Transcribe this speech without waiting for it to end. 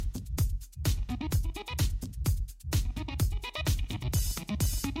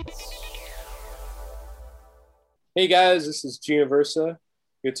Hey guys, this is Gina Versa.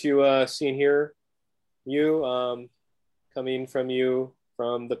 Good to see and hear you. Coming from you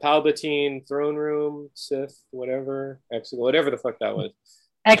from the Palpatine throne room, Sith, whatever, Exegol, whatever the fuck that was.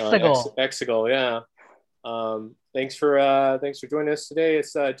 Exegol. Exegol, yeah. Thanks for joining us today.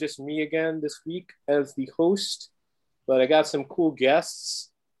 It's just me again this week as the host, but I got some cool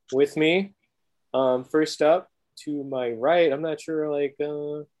guests with me. First up to my right, I'm not sure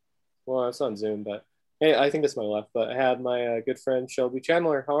well, it's on Zoom, but hey, I think it's my left. But I had my good friend Shelby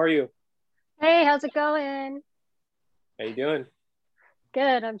Chandler. How are you? Hey, how's it going? How you doing?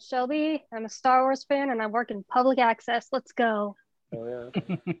 Good. I'm Shelby. I'm a Star Wars fan and I work in public access. Let's go. Oh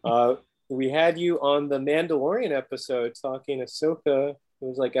yeah. We had you on the Mandalorian episode talking Ahsoka. It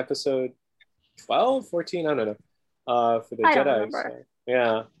was like episode 12, 14, I don't know. For the I don't Jedi. remember. So,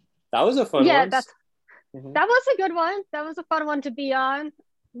 yeah, that was a fun Yeah, one. that's Mhm. that was a good one. That was a fun one to be on.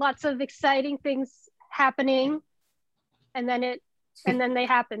 Lots of exciting things happening and then they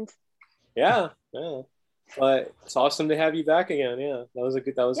happened. Yeah, yeah. But it's awesome to have you back again. Yeah, that was a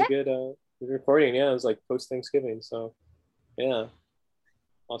Yeah. good recording. Yeah, it was like post Thanksgiving. So yeah,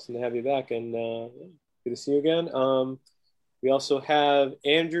 awesome to have you back and good to see you again. We also have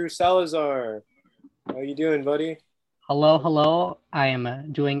Andrew Salazar. How you doing, buddy? Hello, hello. I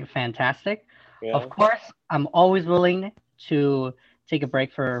am doing fantastic. Yeah. Of course, I'm always willing to take a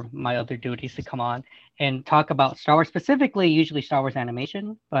break for my other duties to come on and talk about Star Wars, specifically, usually Star Wars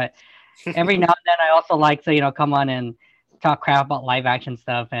animation. But every now and then, I also like to, come on and talk crap about live action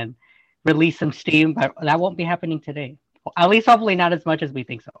stuff and release some steam. But that won't be happening today. Well, at least, hopefully, not as much as we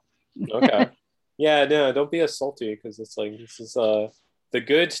think so. Okay. Yeah, no, don't be as salty because it's like this is the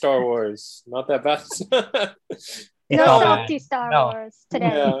good Star Wars, not that bad. It's No all No, bad. salty Star No. Wars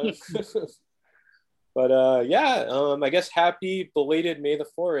today. yeah. But yeah, I guess happy belated May the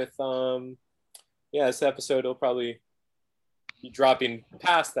 4th. Yeah, this episode will probably be dropping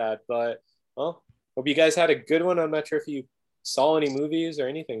past that, but well, hope you guys had a good one. I'm not sure if you saw any movies or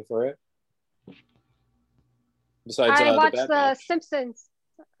anything for it besides I the watched Bad The Batch. Simpsons.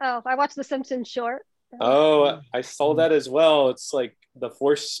 Oh, I watched The Simpsons short. Oh, I saw that as well. It's like the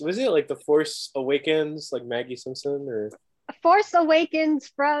Force, was it like the Force Awakens, like Maggie Simpson or Force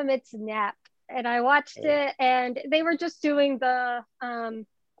Awakens from its nap. And I watched it and they were just doing the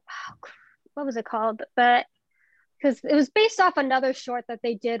what was it called? But because it was based off another short that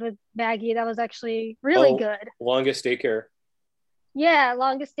they did with Maggie that was actually really oh, good. Longest Daycare. Yeah,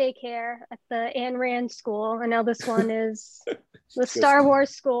 longest daycare at the Ayn Rand school, and now this one is the Yes. Star Wars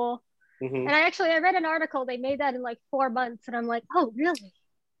school. Mm-hmm. And I read an article they made that in like 4 months, and I'm like, oh really?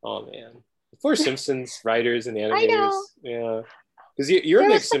 Oh man, for Simpsons writers and I animators, know. yeah, because you're a There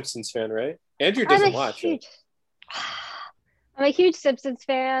big was Simpsons fan, right? Andrew I'm a doesn't watch it. huge I'm a huge Simpsons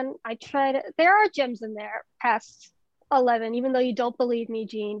fan. I try to there are gems in there past 11, even though you don't believe me,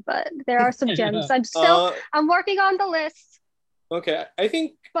 Gene, but there are some gems. Uh, I'm working on the list, okay, I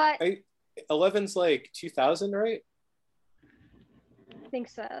think but I 11's like 2000, right? I think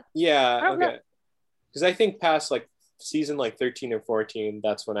so. Yeah, I don't know. okay. Because I think past like season like 13 and 14,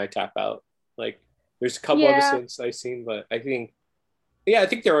 that's when I tap out. Like, there's a couple Yeah, episodes I've seen, but I think yeah, I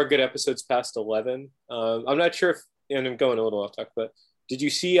think there are good episodes past 11. I'm not sure if, and I'm going a little off topic, but did you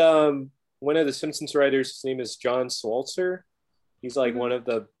see one of the Simpsons writers? His name is John Swalzer. He's like mhm. one of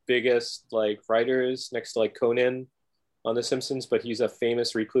the biggest like writers next to like Conan on The Simpsons, but he's a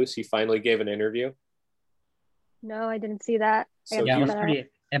famous recluse. He finally gave an interview. No, I didn't see that. I So gotta Yeah, he it check was that out. pretty.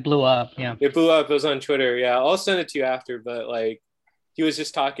 It blew up. Yeah. it blew up. It was on Twitter. Yeah, I'll send it to you after. But like, he was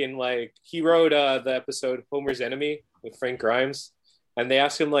just talking. Like, he wrote the episode Homer's Enemy with Frank Grimes, and they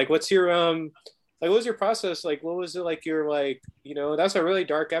asked him like, "What's your like, what was your process? Like, what was it like? You're like, that's a really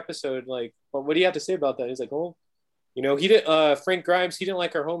dark episode. Like, what do you have to say about that?" He's like, "Oh, he didn't. Frank Grimes, he didn't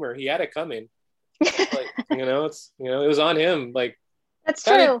like our Homer. He had it coming. Like, it's it was on him. Like, That's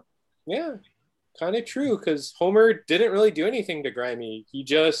kind of, true. yeah." Kind of true because Homer didn't really do anything to Grimy. He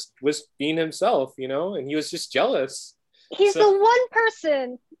just was being himself, and he was just jealous. He's So the one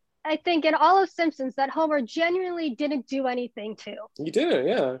person I think in all of Simpsons that Homer genuinely didn't do anything to, he didn't,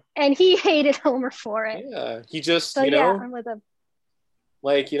 yeah, and he hated Homer for it. yeah. He just, So yeah, I'm with him.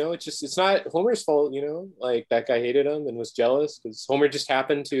 like it's not Homer's fault. Like that guy hated him and was jealous because Homer just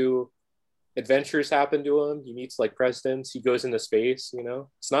happened to adventures happen to him. He meets like presidents. He goes into space.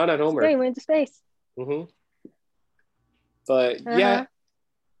 It's not on Yeah, Homer. he went into space. hmm But Uh yeah, huh.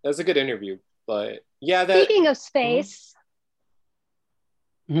 that was a good interview. But yeah, that. Speaking of Mhm. space,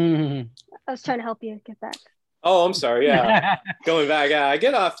 Mhm. I was trying to help you get back. Oh, I'm sorry. Yeah, going back, yeah, I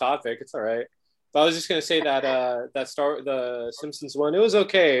get off topic. It's all right. But I was just gonna say that the Simpsons one, it was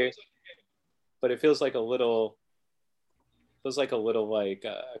okay, but it feels like a little. feels like a little like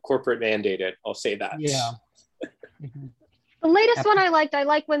corporate mandated. I'll say that. Yeah. Mhm. The latest one I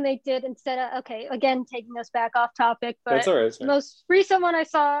like when they did instead of, okay, again, taking us back off topic, That's but all right. the most recent one I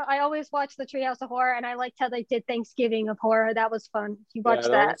saw, I always watch the Treehouse of Horror, and I liked how they did Thanksgiving of Horror. That was fun. If you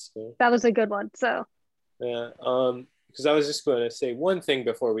watched that, Was cool. that was a good one. So yeah, because I was just going to say one thing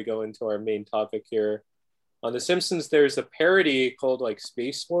before we go into our main topic here. On The Simpsons, there's a parody called like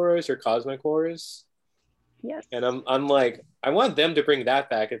Space Horrors or Cosmic Horrors. yes, And I'm like, I want them to bring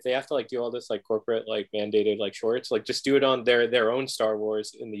that back. If they have to like do all this like corporate like mandated like shorts, like just do it on their own Star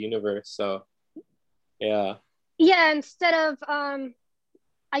Wars in the universe. So yeah. yeah. Instead of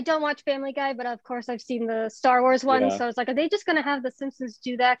I don't watch Family Guy, but of course I've seen the Star Wars one. Yeah. So it's like, are they just going to have the Simpsons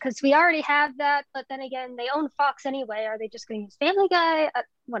do that? Because we already have that, but then again, they own Fox anyway. Are they just going to use Family Guy?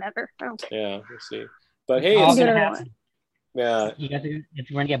 Whatever. I don't care. Yeah, we'll see. But hey, All it's, gonna whatever they happen. yeah, You got to.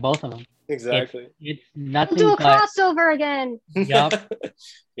 We're gonna get both of them. exactly. It's We'll nothing do a but. crossover again. Yup.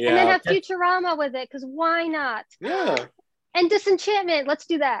 Yeah. And then have Futurama with it, because why not? Yeah. And Disenchantment. Let's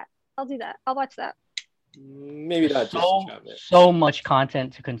do that. I'll do that. I'll watch that. Maybe not just So, Disenchantment. so much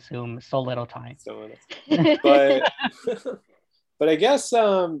content to consume, so little time. But but I guess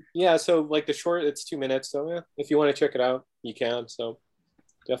yeah, so like the short, it's 2 minutes, so yeah, if you want to check it out you can, so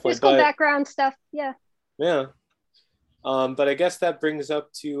definitely. Just cool background stuff. Yeah. Yeah. But I guess that brings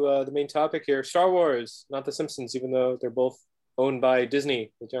up to the main topic here: Star Wars, not The Simpsons, even though they're both owned by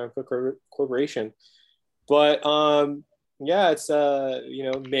Disney, the giant corporation. But yeah, it's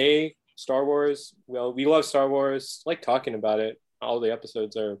May, Star Wars. Well, we love Star Wars. Like talking about it. A lot of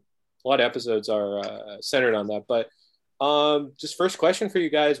episodes are centered on that. But just first question for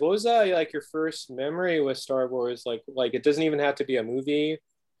you guys: what was like your first memory with Star Wars? Like it doesn't even have to be a movie.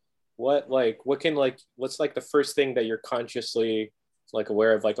 What's like the first thing that you're consciously like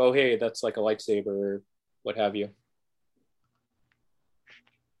aware of, like, oh hey, that's like a lightsaber or what have you?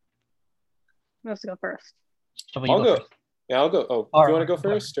 Let's go first. So I'll go. Yeah, I'll go. Oh, do you want to go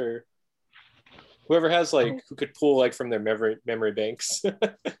Alright. first, or whoever has like who could pull like from their memory banks?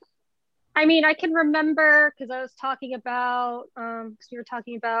 I mean, I can remember because I was talking about, because we were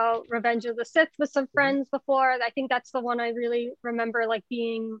talking about Revenge of the Sith with some friends before. I think that's the one I really remember, like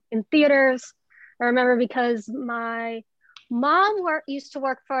being in theaters. I remember because my mom used to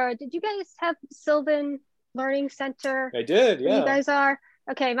work for, did you guys have Sylvan Learning Center? I did, Where yeah. you guys are?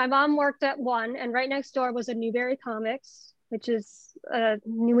 Okay, my mom worked at one, and right next door was a Newberry Comics, which is a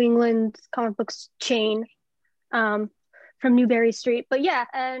New England comic books chain from Newberry Street. But yeah,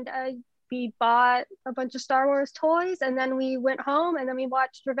 and we bought a bunch of Star Wars toys, and then we went home, and then we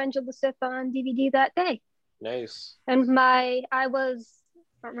watched Revenge of the Sith on DVD that day. Nice. And I don't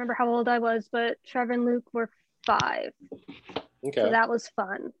remember how old I was, but Trevor and Luke were 5. Okay. So that was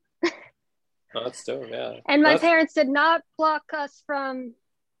fun. Oh, that's dope, yeah. And my parents did not block us from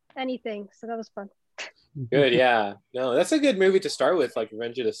anything, so that was fun. Good, yeah. No, that's a good movie to start with, like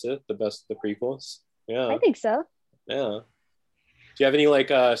Revenge of the Sith, the best of the prequels. Yeah. I think so. Yeah. Do you have any like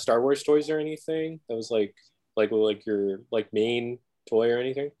Star Wars toys or anything that was like your like main toy or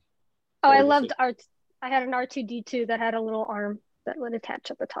anything? Oh, I loved art. I had an R2D2 that had a little arm that would attach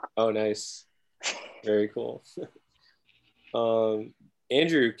at the top. Oh, nice. Very cool.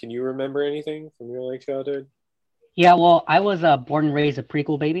 Andrew, can you remember anything from your like childhood? Yeah, well, I was born and raised a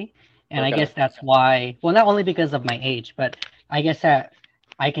prequel baby, and I guess that's why. Well, not only because of my age, but I guess that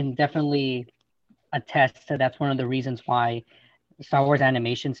I can definitely attest to that's one of the reasons why Star Wars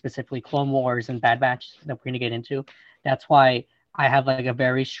animation, specifically Clone Wars and Bad Batch, that we're gonna get into. That's why I have like a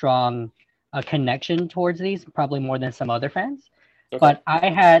very strong connection towards these, probably more than some other fans. Okay. But I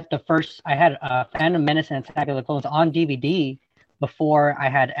had Phantom Menace and Attack of the Clones on DVD before I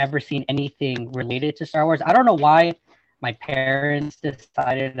had ever seen anything related to Star Wars. I don't know why my parents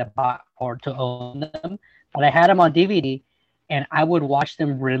decided to own them, but I had them on DVD, and I would watch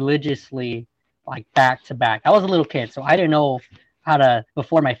them religiously, like back to back. I was a little kid, so I didn't know how to,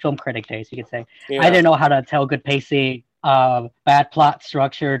 before my film critic days, you could say, I didn't know how to tell good pacing, bad plot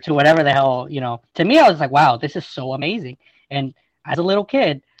structure to whatever the hell, to me, I was like, wow, this is so amazing. And as a little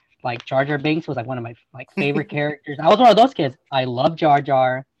kid, like Jar Jar Binks was like one of my favorite characters. I was one of those kids. I love Jar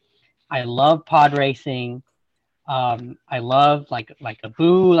Jar. I love pod racing. I love like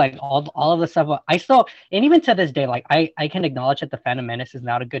Abu, like all of the stuff. And even to this day, like I can acknowledge that the Phantom Menace is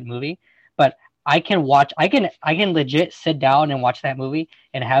not a good movie, but I can legit sit down and watch that movie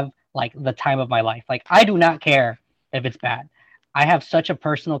and have like the time of my life. Like I do not care if it's bad. I have such a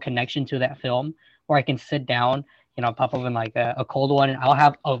personal connection to that film where I can sit down, pop open like a cold one, and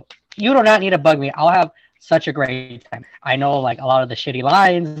you do not need to bug me. I'll have such a great time. I know like a lot of the shitty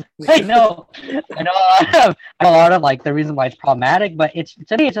lines. I know a lot of like the reason why it's problematic, but it's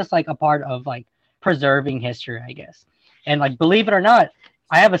to me it's just like a part of like preserving history, I guess. And like believe it or not,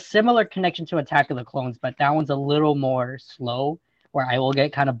 I have a similar connection to Attack of the Clones, but that one's a little more slow, where I will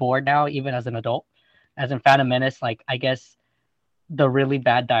get kind of bored now, even as an adult. As in Phantom Menace, like I guess the really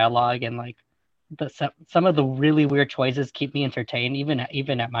bad dialogue and like some of the really weird choices keep me entertained,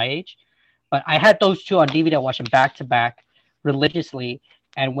 even at my age. But I had those two on DVD. I watched them back to back religiously.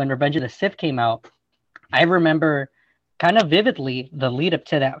 And when Revenge of the Sith came out, I remember kind of vividly the lead up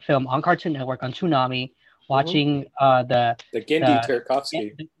to that film on Cartoon Network on Toonami, watching the Gendy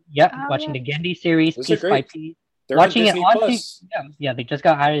Tarkovsky. Watching the Gendy series piece by piece. They're watching on Disney it on Plus. TV. Yeah, they just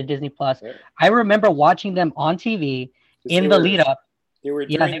got added to Disney Plus. Yeah. I remember watching them on TV in the lead up. They were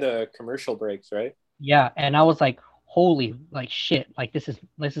during the commercial breaks, right? Yeah, and I was like, holy, like shit, like this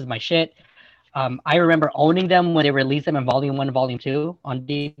is my shit. I remember owning them when they released them in Volume 1 and Volume 2 on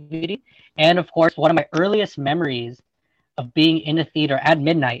DVD. And of course, one of my earliest memories of being in a theater at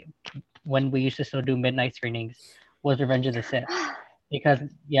midnight, when we used to still do midnight screenings, was Revenge of the Sith. Because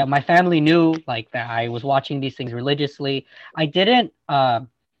my family knew like that I was watching these things religiously. It didn't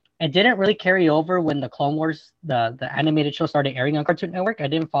really carry over when the Clone Wars, the animated show, started airing on Cartoon Network. I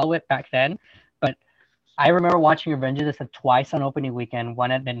didn't follow it back then, but I remember watching Revenge of the Sith twice on opening weekend,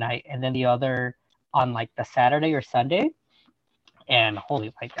 one at midnight, and then the other on like the Saturday or Sunday. And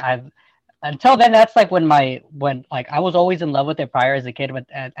holy, like until then, that's like when I was always in love with it prior as a kid, but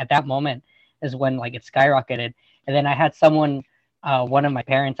at that moment is when like it skyrocketed. And then I had someone, one of my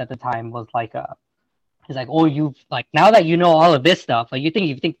parents at the time was like, he's like, oh, you like now that you know all of this stuff, like you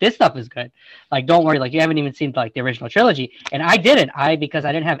think this stuff is good, like don't worry, like you haven't even seen like the original trilogy. And I didn't, because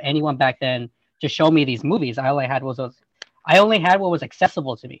I didn't have anyone back then to show me these movies. I only had what was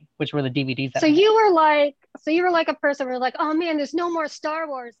accessible to me, which were the DVDs. So you were like a person where like, oh man, there's no more Star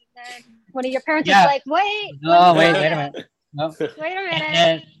Wars. And then one of your parents was like, wait a minute. No. Wait a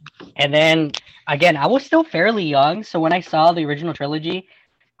minute. And then again, I was still fairly young, so when I saw the original trilogy,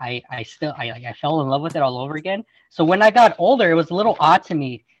 I fell in love with it all over again. So when I got older, it was a little odd to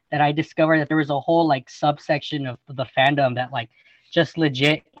me that I discovered that there was a whole like subsection of the fandom that like just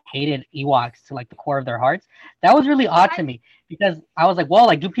legit hated Ewoks to like the core of their hearts. That was really odd to me, because I was like, well,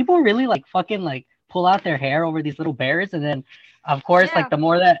 like, do people really like fucking like pull out their hair over these little bears? And then of course, like the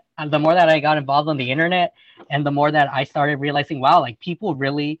more that I got involved on the internet, and the more that I started realizing, wow, like people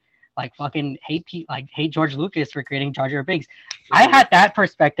really like fucking hate George Lucas for creating Jar Jar Binks. I had that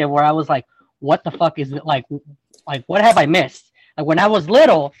perspective where I was like, what the fuck is it, like what have I missed? Like when I was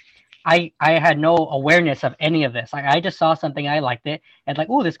little, I had no awareness of any of this. Like I just saw something, I liked it, and like,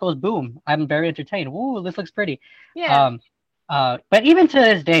 oh, this goes boom. I'm very entertained. Oh, this looks pretty. Yeah. But even to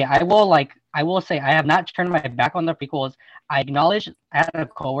this day, I will say I have not turned my back on the prequels. I acknowledge I had a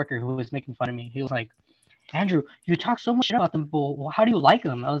coworker who was making fun of me. He was like, Andrew, you talk so much about them, but how do you like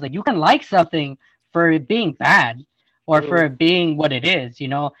them? I was like, you can like something for it being bad or for it being what it is. You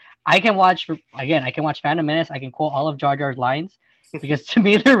know, I can watch Phantom Menace. I can quote all of Jar Jar's lines because to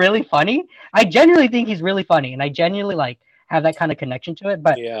me they're really funny. I genuinely think he's really funny, and I genuinely like have that kind of connection to it.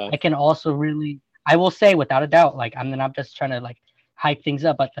 But I can also really, I will say without a doubt, like I'm not just trying to like hype things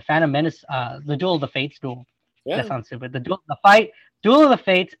up, but the Phantom Menace, the Duel of the Fates duel. Yeah. That sounds stupid. Duel of the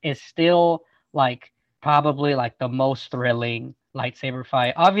Fates is still like probably like the most thrilling lightsaber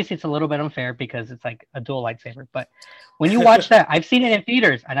fight. Obviously, it's a little bit unfair because it's like a dual lightsaber. But when you watch that, I've seen it in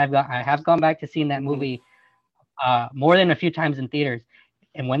theaters, and I have gone back to seeing that movie more than a few times in theaters.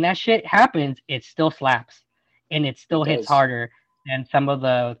 And when that shit happens, it still slaps, and it still hits harder than some of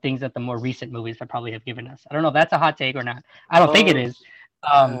the things that the more recent movies have probably have given us. I don't know if that's a hot take or not. I don't think it is.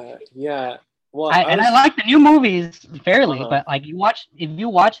 Yeah. Well, I like the new movies fairly, but like if you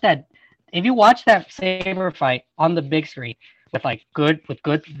watch that saber fight on the big screen with good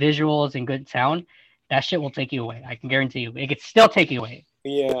visuals and good sound, that shit will take you away. I can guarantee you, it could still take you away.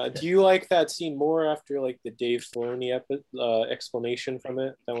 Yeah. Do you like that scene more after like the Dave Filoni explanation from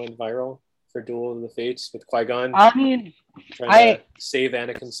it that went viral for Duel of the Fates with Qui-Gon? I mean, trying to save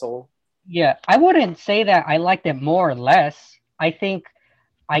Anakin's soul. Yeah, I wouldn't say that I liked it more or less. I think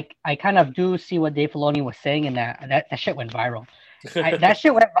I kind of do see what Dave Filoni was saying in that shit went viral. That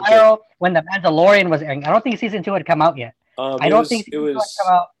shit went viral when The Mandalorian was airing. I don't think season 2 had come out yet. I don't think season 2 had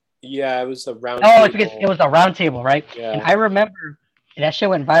come out. Yeah, it was a round. Oh, it's because it was a round table, right? Yeah. And I remember that shit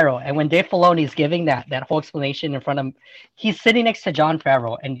went viral. And when Dave Filoni's giving that whole explanation in front of him, he's sitting next to Jon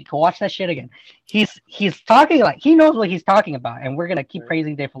Favreau, and you can watch that shit again. He's talking like he knows what he's talking about, and we're gonna keep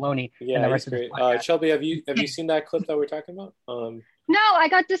praising Dave Filoni. Yeah, that's great. Shelby, have you seen that clip that we're talking about? No, I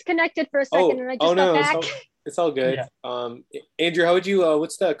got disconnected for a second and I just got back. It's all good. Yeah. Andrew, how would you?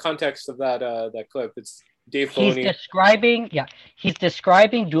 What's the context of that clip? It's Dave Filoni. He's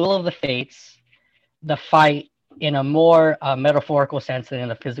describing Duel of the Fates, the fight, in a more metaphorical sense than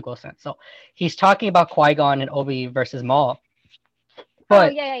in a physical sense. So he's talking about Qui-Gon and Obi versus Maul.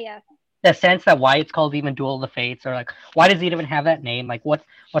 But yeah. The sense that why it's called even Duel of the Fates, or like why does it even have that name? Like what's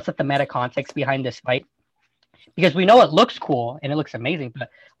the meta context behind this fight? Because we know it looks cool and it looks amazing,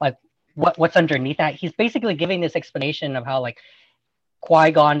 but like what's underneath that? He's basically giving this explanation of how like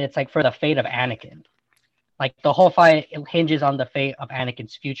Qui-Gon, it's like for the fate of Anakin. Like the whole fight hinges on the fate of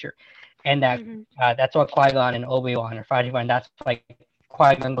Anakin's future, and that that's what Qui-Gon and Obi-Wan are fighting for, and that's like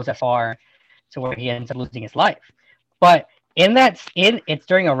Qui-Gon goes as far to where he ends up losing his life. But it's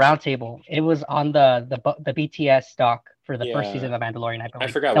during a roundtable. It was on the BTS doc for the first season of Mandalorian. I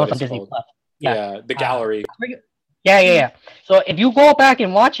forgot that what was it's on Disney called. Plus. Yeah, the gallery. Yeah. So if you go back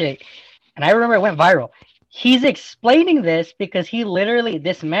and watch it, and I remember it went viral. He's explaining this because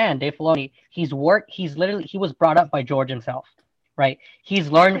this man, Dave Filoni, he was brought up by George himself, right? He's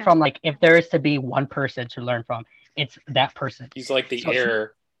learned from, like, if there is to be one person to learn from, it's that person. He's like the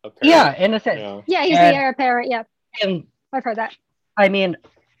heir apparent. Yeah, in a sense. Yeah, he's the heir apparent, yeah. And I've heard that. I mean,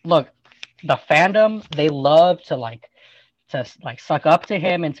 look, the fandom, they love to suck up to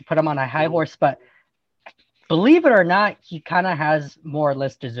him and to put him on a high horse, but believe it or not, he kind of has more or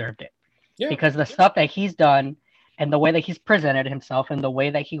less deserved it. Yeah. Because the stuff that he's done and the way that he's presented himself and the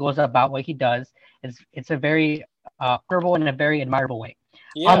way that he goes about what he does it's a very honorable and a very admirable way.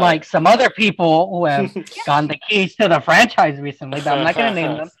 Yeah. Unlike some other people who have gotten the keys to the franchise recently, but I'm not going to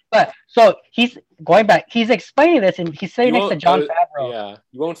name them. But so he's going back. He's explaining this, and he's sitting next to Jon Favreau. Yeah,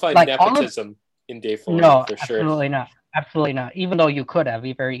 you won't find nepotism in Dave Filoni. No, for sure. Absolutely not. Even though you could have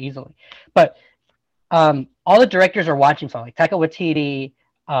very easily. But all the directors are watching. So like Taika Waititi,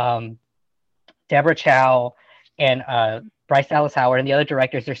 Deborah Chow, and Bryce Dallas Howard, and the other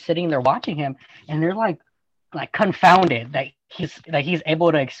directors, they're sitting there watching him, and they're like confounded that he's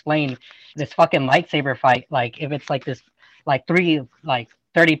able to explain this fucking lightsaber fight, like if it's like this like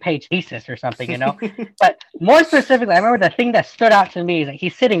 30-page thesis or something, you know. But more specifically, I remember the thing that stood out to me is that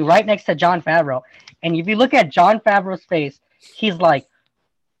he's sitting right next to Jon Favreau, and if you look at Jon Favreau's face, he's like,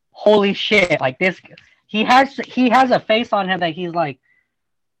 holy shit, like this. He has a face on him that he's like,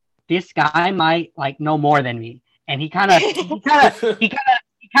 this guy might like know more than me, and he kind of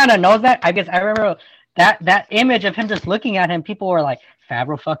knows that. I guess I remember that image of him just looking at him. People were like,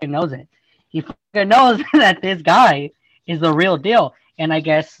 Favreau fucking knows it. He fucking knows that this guy is the real deal. And I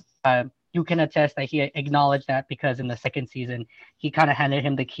guess you can attest that he acknowledged that, because in the second season he kind of handed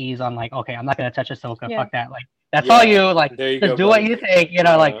him the keys on like, okay, I'm not gonna touch Ahsoka. Yeah. Fuck that. Like that's all you. Like just do what you think. You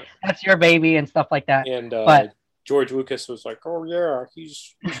know, like that's your baby and stuff like that. And but George Lucas was like, "Oh yeah,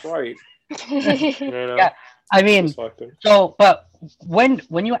 he's right." You know? Yeah, I mean, so. But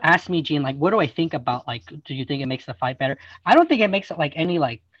when you ask me, Gene, like, what do I think about? Like, do you think it makes the fight better? I don't think it makes it like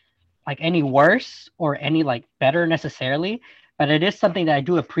any worse or any like better necessarily. But it is something that I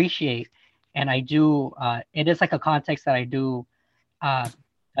do appreciate, and I do. It is like a context that I do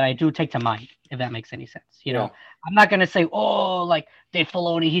take to mind, if that makes any sense. You know, I'm not gonna say, oh, like Dave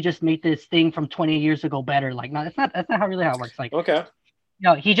Filoni, he just made this thing from 20 years ago better. Like, no, that's not how it works. Like, okay, you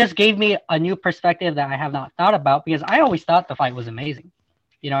know, he just gave me a new perspective that I have not thought about, because I always thought the fight was amazing.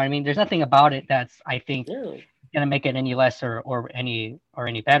 You know what I mean? There's nothing about it that's, I think, gonna make it any less or any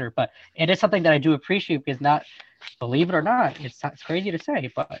better. But it is something that I do appreciate, because believe it or not, it's crazy to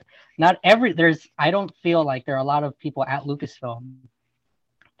say, but I don't feel like there are a lot of people at Lucasfilm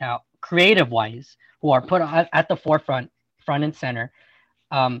now, creative wise, who are put at the front and center,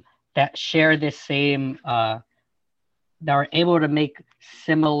 that share this same, that are able to make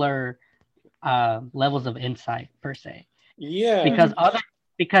similar levels of insight per se. Yeah. Because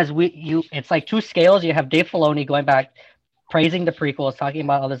it's like two scales. You have Dave Filoni going back, praising the prequels, talking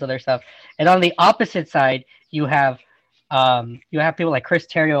about all this other stuff, and on the opposite side, you have people like Chris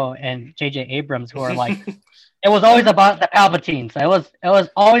Terrio and J.J. Abrams, who are like, it was always about the Palpatines. It was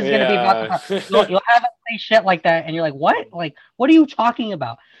always going to be about the Palpatines. You'll have it say shit like that, and you're like, what? Like, what are you talking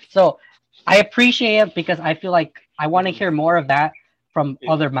about? So I appreciate it, because I feel like I want to hear more of that from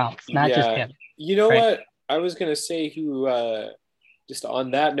other mouths, not just him. You know what? I was going to say, just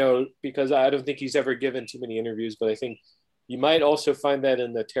on that note, because I don't think he's ever given too many interviews, but I think you might also find that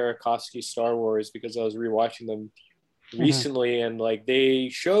in the Tartakovsky Star Wars, because I was rewatching them recently, and like they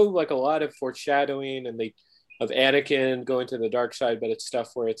show like a lot of foreshadowing of Anakin going to the dark side, but it's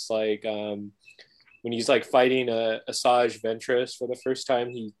stuff where it's like when he's like fighting Asajj Ventress for the first time,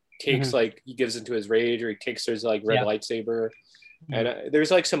 he takes he gives into his rage, or he takes his like red lightsaber, And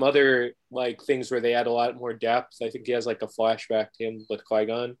there's like some other like things where they add a lot more depth. I think he has like a flashback to him with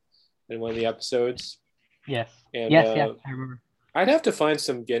Qui-Gon in one of the episodes. Yes. And Yes, I remember. I'd have to find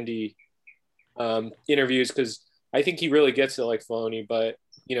some Gendy interviews because I think he really gets it like Filoni, but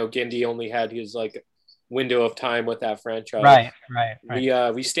you know, Gendy only had his like window of time with that franchise.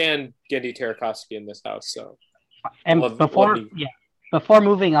 Right. We stand Gendy Tartakovsky in this house, so. And before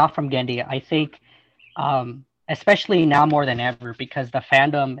moving off from Gendy, I think, especially now more than ever, because the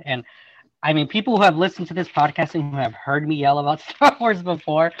fandom and I mean, people who have listened to this podcast and who have heard me yell about Star Wars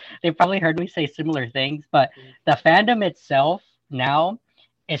before, they probably heard me say similar things. But the fandom itself now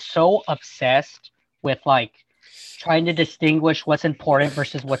is so obsessed with like trying to distinguish what's important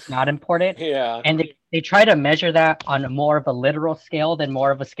versus what's not important. Yeah. And they try to measure that on a more of a literal scale than more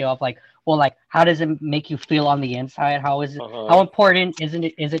of a scale of like, well, like how does it make you feel on the inside? How is it? How important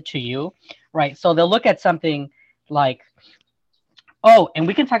is it to you? Right. So they'll look at something like, oh, and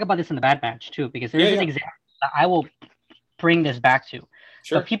we can talk about this in the Bad Batch too, because there's an example that I will bring this back to.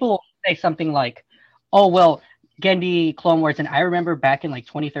 Sure. So people will say something like, oh, well, Gendy Clone Wars, and I remember back in like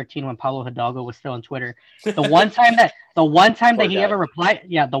 2013 when Pablo Hidalgo was still on Twitter, the one time that he ever replied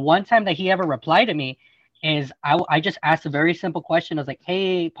to me is I just asked a very simple question. I was like,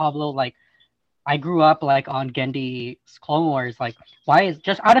 hey, Pablo, like I grew up like on Gendy's Clone Wars, like why is,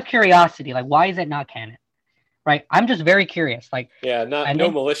 just out of curiosity, like why is it not canon? Right, I'm just very curious. Like,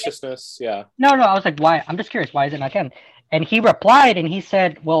 no maliciousness. Yeah. No. I was like, why? I'm just curious. Why is it not canon? And he replied, and he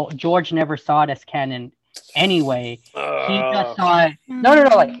said, "Well, George never saw it as canon anyway. He just saw it. No.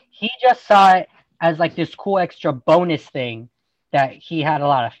 Like, he just saw it as like this cool extra bonus thing that he had a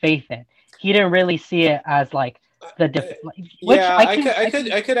lot of faith in. He didn't really see it as like the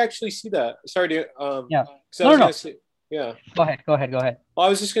I could actually see that. Sorry to No. Yeah. Go ahead. Well, I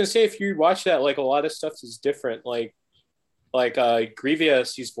was just gonna say, if you watch that, like a lot of stuff is different. Like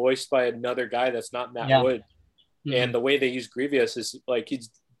Grievous, he's voiced by another guy that's not Matt Wood, and the way they use Grievous is like he's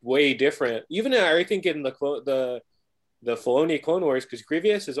way different. Even I think in the Filoni Clone Wars, because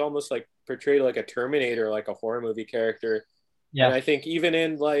Grievous is almost like portrayed like a Terminator, like a horror movie character. Yeah. And I think even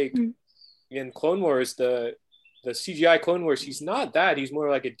in like in Clone Wars, the CGI Clone Wars, he's not that. He's more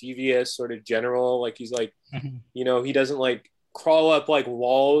like a devious sort of general. Like he's like, you know, he doesn't like crawl up like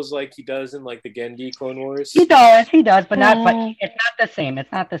walls like he does in like the Gendy Clone Wars. He does, but not. But it's not the same.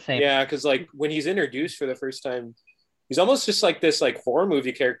 It's not the same. Yeah, because like when he's introduced for the first time, he's almost just like this like horror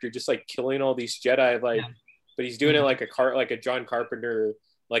movie character, just like killing all these Jedi. Like, but he's doing it like a John Carpenter,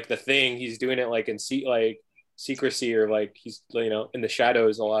 like The Thing. He's doing it like in secrecy or like he's, you know, in the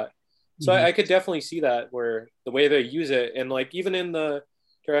shadows a lot. So I could definitely see that, where the way they use it, and like even in the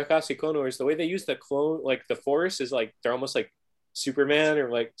Tartakovsky Clone Wars, the way they use the clone, like the Force is like they're almost like Superman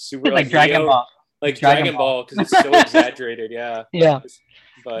or like super like Dragon Ball, like Dragon Ball, because it's so exaggerated. Yeah.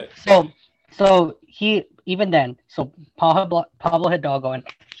 But so he even then, so Pablo Hidalgo, and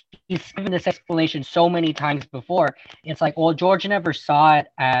he's given this explanation so many times before. It's like, well, George never saw it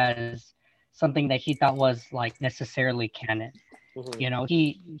as something that he thought was like necessarily canon. You know,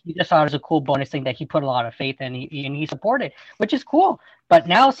 he just thought it was a cool bonus thing that he put a lot of faith in, and he supported, which is cool. But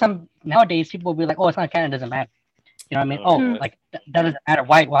nowadays people will be like, oh, it's not canon, it doesn't matter. You know what I mean? Like that doesn't matter.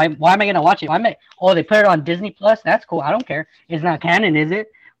 Why am I gonna watch it? They put it on Disney Plus. That's cool. I don't care. It's not canon, is it?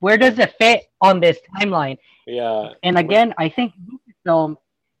 Where does it fit on this timeline? Yeah. And again, I think Lucasfilm,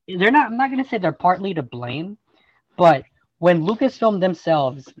 I'm not gonna say they're partly to blame, but when Lucasfilm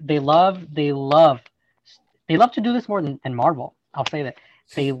themselves, they love to do this more than Marvel. I'll say that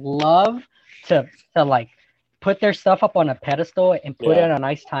they love to like put their stuff up on a pedestal and put it on a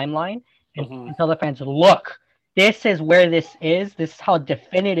nice timeline and tell the fans, look, this is where this is. This is how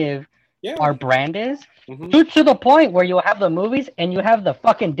definitive our brand is. To the point where you'll have the movies and you have the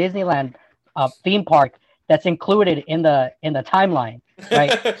fucking Disneyland theme park that's included in the timeline,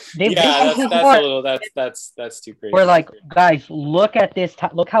 right? That's too crazy. We're like, guys, look at this.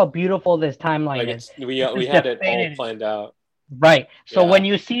 Look how beautiful this timeline is. We had it all planned out. Right. So when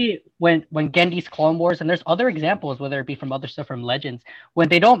you see when Gendy's Clone Wars, and there's other examples, whether it be from other stuff from Legends, when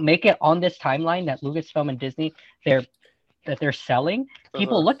they don't make it on this timeline that Lucasfilm and Disney they're selling,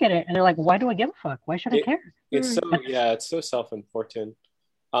 people look at it and they're like, why do I give a fuck? Why should I care? It's so self-important.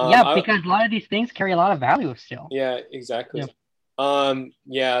 Because a lot of these things carry a lot of value still. Yeah, exactly. It's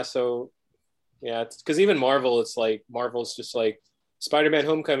because even Marvel, it's like Marvel's just like Spider-Man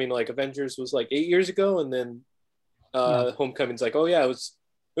Homecoming, like Avengers was like 8 years ago, and then Homecoming's like, oh yeah, it was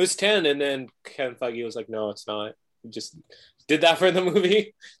 10, and then Kevin Feige was like, no, it's not. We just did that for the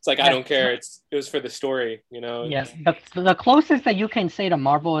movie. It's like, I don't care. It was for the story, you know. Yeah, the closest that you can say to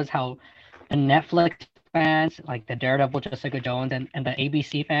Marvel is how the Netflix fans, like the Daredevil, Jessica Jones, and the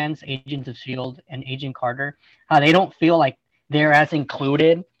ABC fans, Agents of Shield and Agent Carter, how they don't feel like they're as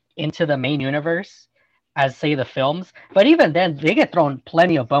included into the main universe as say the films. But even then, they get thrown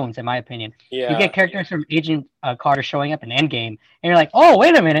plenty of bones, in my opinion. You Yeah. get characters from Agent Carter showing up in Endgame, and you're like, oh,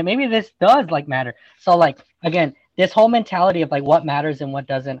 wait a minute, maybe this does like matter. So like again, this whole mentality of like what matters and what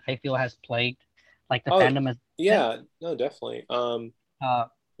doesn't, I feel has plagued like the Oh, fandom as yeah. No, definitely. uh,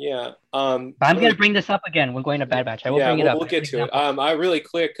 Yeah. but I'm Really, gonna bring this up again when going to Bad Batch. I will yeah, bring it up. we'll get to it. I really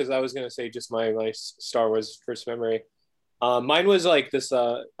quick because I was gonna say just my Star Wars first memory. Mine was like this.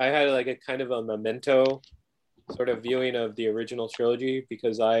 I had like a kind of a memento sort of viewing of the original trilogy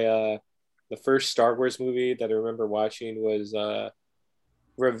because the first Star Wars movie that I remember watching was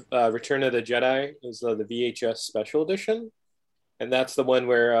Return of the Jedi. It was the VHS special edition, and that's the one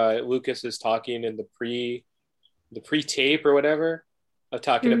where Lucas is talking in the pre-tape or whatever of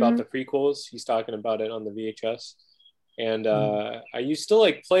talking about the prequels. He's talking about it on the VHS. And I used to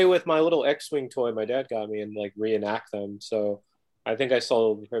like play with my little X-Wing toy my dad got me and like reenact them. So I think I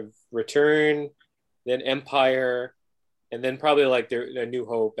saw Return, then Empire, and then probably like their New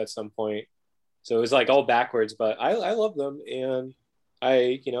Hope at some point. So it was like all backwards, but I love them. And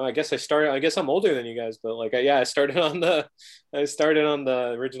I guess I'm older than you guys, but like, I started on the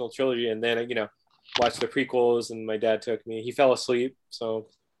original trilogy and then, watched the prequels and my dad took me, he fell asleep. So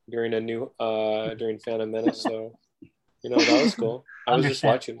during during Phantom Menace. So, that was cool. I was just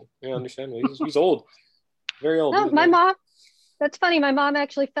watching. Yeah, understand. He's old, very old. No, my mom. That's funny. My mom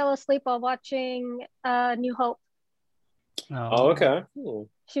actually fell asleep while watching New Hope. Oh, okay. Cool.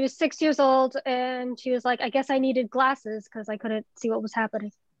 She was 6 years old, and she was like, "I guess I needed glasses because I couldn't see what was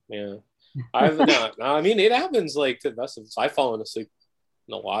happening." Yeah, I mean, it happens like to the best of us. I've fallen asleep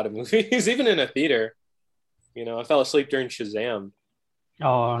in a lot of movies, even in a theater. I fell asleep during Shazam.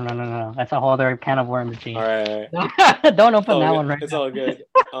 Oh no! That's a whole other can of worms, Gene. All right. Don't open that one right It's now. all good.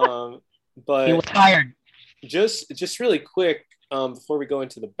 But he was tired. Just really quick, before we go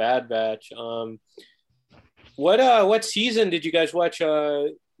into the Bad Batch, what season did you guys watch?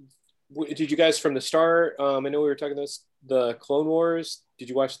 Did you guys from the start? I know we were talking about the Clone Wars. Did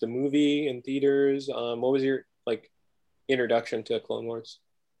you watch the movie in theaters? What was your introduction to Clone Wars?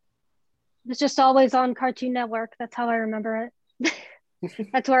 It was just always on Cartoon Network. That's how I remember it.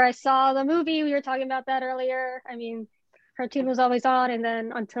 That's where I saw the movie. We were talking about that earlier. I mean, cartoon was always on, and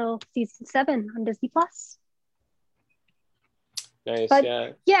then until season 7 on Disney Plus. Nice.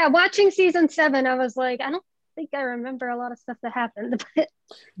 But yeah, watching season 7, I was like, I don't think I remember a lot of stuff that happened. But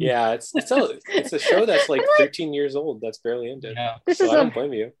yeah, it's a show that's like 13 years old. That's barely ended. Yeah. I don't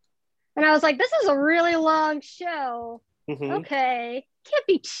blame you. And I was like, this is a really long show. Mm-hmm. Okay, can't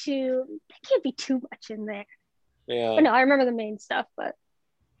be too much in there. Yeah. But no, I remember the main stuff, but.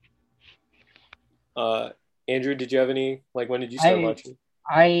 Andrew, did you have any, when did you start watching?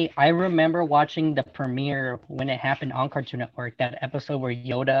 I remember watching the premiere when it happened on Cartoon Network, that episode where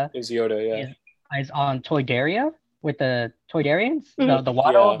Yoda is on Toydaria with the Toydarians, mm-hmm. the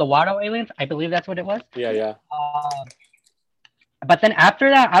Watto aliens. I believe that's what it was. Yeah. But then after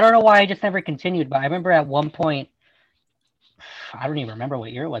that, I don't know why I just never continued, but I remember at one point, I don't even remember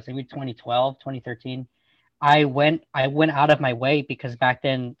what year it was, maybe 2012, 2013. I went out of my way because back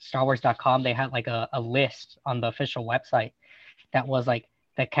then StarWars.com, they had like a list on the official website that was like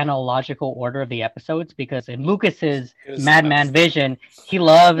the chronological order of the episodes, because in Lucas's Madman vision, he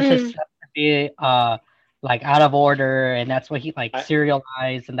loves his stuff to be like out of order, and that's what he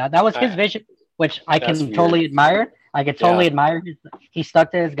serialized, and that was his vision, which I can totally admire. I could totally admire he stuck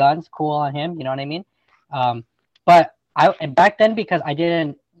to his guns, cool on him, you know what I mean? But and back then, because I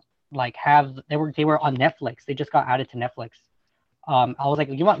didn't they were on Netflix. They just got added to Netflix. I was like,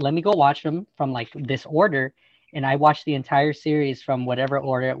 let me go watch them from this order. And I watched the entire series from whatever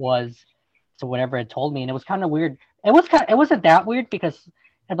order it was to whatever it told me. And it was kind of weird. It wasn't that weird because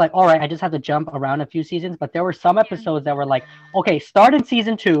I'm like, all right, I just had to jump around a few seasons. But there were some episodes that were like, okay, start in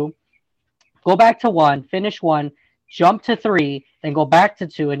season 2, go back to 1, finish 1, jump to 3, then go back to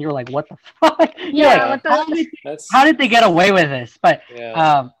 2. And you're like, what the fuck? Yeah. How did they get away with this? But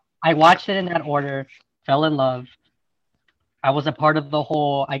I watched it in that order, fell in love. I was a part of the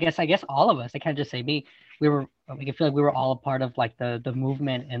whole, I guess all of us, I can't just say me. I feel like we were all a part of the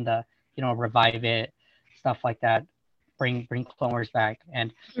movement and the, revive it, stuff like that, bring Clone Wars back.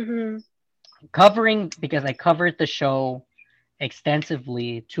 And because I covered the show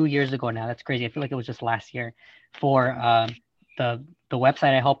extensively 2 years ago now. That's crazy. I feel like it was just last year for the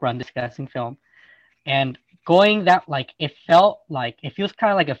website I help run, Discussing Film. And going that, it feels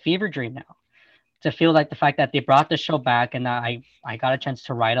kind of like a fever dream now, to feel like the fact that they brought the show back and that I got a chance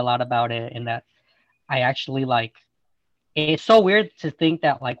to write a lot about it, and that I actually like. It's so weird to think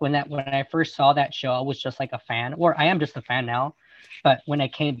that like when I first saw that show, I was just like a fan, or I am just a fan now. But when I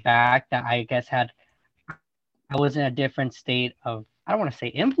came back, that I guess I was in a different state of, I don't want to say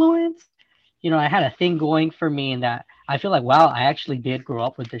influence. I had a thing going for me, and that I feel like, wow, I actually did grow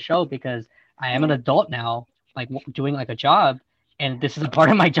up with the show because I am an adult now, like doing like a job, and this is a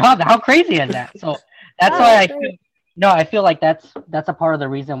part of my job. How crazy is that? So that's why I feel, no, I feel like that's a part of the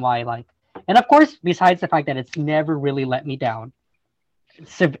reason why, like, and of course, besides the fact that it's never really let me down.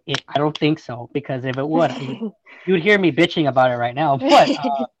 I don't think so, because if it would, you'd hear me bitching about it right now. But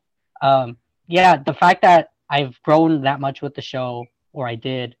yeah, the fact that I've grown that much with the show, or I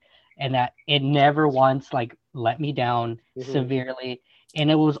did, and that it never once like let me down severely.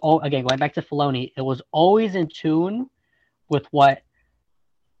 And it was all, again, going back to Filoni, it was always in tune with what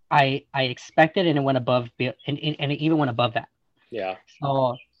I expected, and it went above, and it even went above that. Yeah.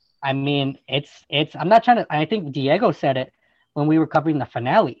 So I mean, it's. I'm not trying to. I think Diego said it when we were covering the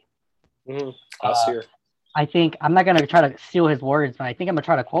finale. Last year. I think I'm not gonna try to steal his words, but I think I'm gonna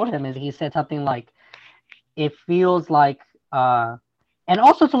try to quote him. Is he said something like, "It feels like," and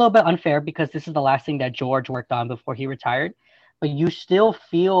also it's a little bit unfair because this is the last thing that George worked on before he retired, but you still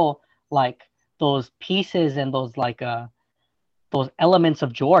feel like those pieces and those like those elements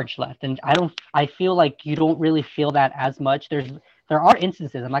of George left, and I feel like you don't really feel that as much. There are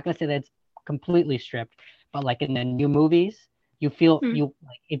instances. I'm not gonna say that it's completely stripped, but like in the new movies, you feel like,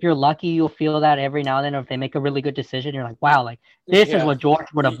 if you're lucky, you'll feel that every now and then. Or if they make a really good decision, you're like, wow, like this is what George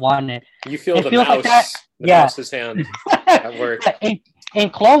would have wanted. You feel the mouse, like mouse's hand at work. In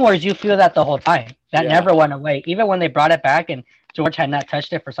Clone Wars, you feel that the whole time. That never went away. Even when they brought it back and George had not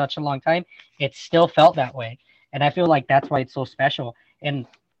touched it for such a long time, it still felt that way. And I feel like that's why it's so special. And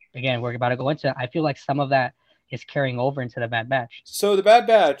again, we're about to go into it. I feel like some of that is carrying over into the Bad Batch. So the Bad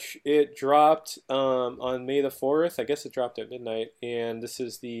Batch, it dropped on May the 4th. I guess it dropped at midnight. And this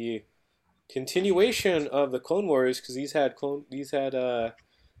is the continuation of the Clone Wars, because these had the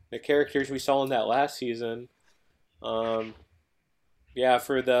characters we saw in that last season. Yeah,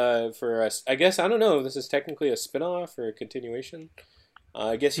 for us, I guess, I don't know. This is technically a spin-off or a continuation.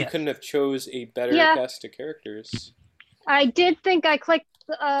 I guess you couldn't have chose a better cast of characters. I did think I clicked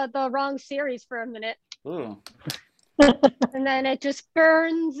the wrong series for a minute. And then it just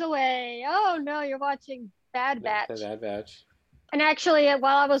burns away. Oh no, you're watching Bad Batch. The Bad Batch. And actually,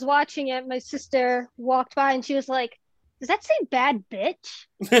 while I was watching it, my sister walked by and she was like, "Does that say Bad Bitch?"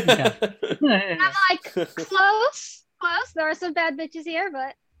 And I'm like, close. There are some bad bitches here,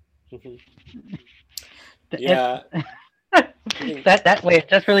 but yeah. that wait,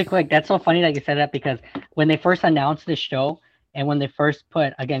 just really quick. That's so funny that you said that, because when they first announced the show, and when they first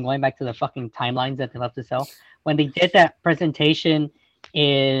put, again, going back to the fucking timelines that they love to sell, when they did that presentation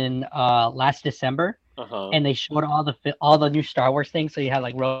in last December, and they showed all the new Star Wars things, so you had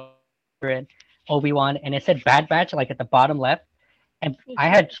like Rogue and Obi-Wan, and it said Bad Batch like at the bottom left, and I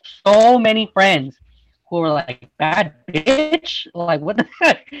had so many friends who were like, "Bad bitch," like what the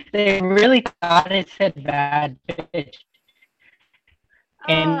heck? They really thought it said Bad bitch.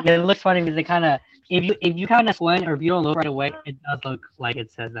 And it looks funny because they kind of, if you kind of squint, or if you don't look right away, it does look like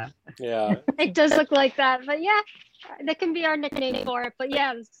it says that. Yeah. It does look like that, but yeah, that can be our nickname for it. But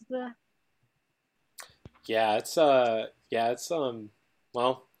yeah, this is the. Yeah, it's well,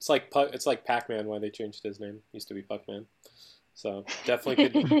 it's like Pac-Man, why they changed his name. Used to be Puck-Man. So definitely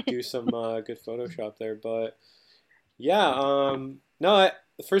could do some good Photoshop there, but yeah, no,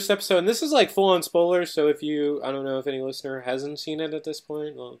 the first episode, and this is like full-on spoilers, so if I don't know if any listener hasn't seen it at this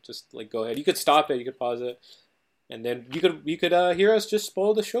point, well, just like go ahead. You could stop it, you could pause it, and then you could hear us just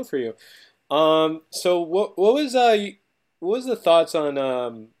spoil the show for you. So what was the thoughts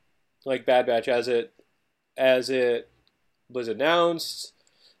on like Bad Batch as it was announced?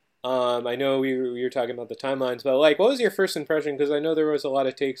 I know we were talking about the timelines, but like, what was your first impression? Because I know there was a lot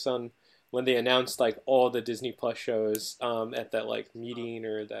of takes on when they announced like all the Disney Plus shows at that like meeting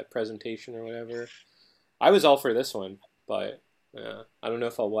or that presentation or whatever. I was all for this one, but I don't know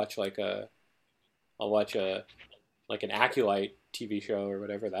if I'll watch like an Acolyte TV show or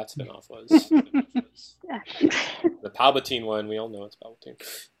whatever that spinoff was. The Palpatine one, we all know it's Palpatine.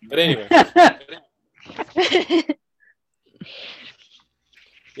 But anyway.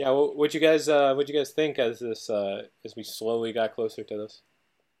 Yeah, what'd you guys think as we slowly got closer to this?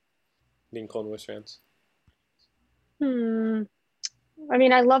 Being Clone Wars fans. I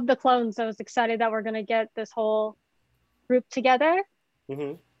mean, I love the clones. I was excited that we're gonna get this whole group together.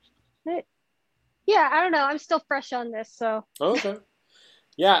 Mm-hmm. But, yeah, I don't know. I'm still fresh on this, so. Oh, okay.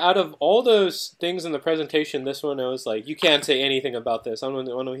 Yeah, out of all those things in the presentation, this one I was like, you can't say anything about this. I don't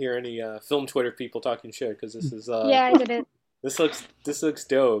want to hear any film Twitter people talking shit because this is Yeah, I didn't. this looks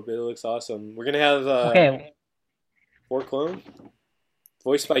dope. It looks awesome. We're gonna have Okay, 4 clone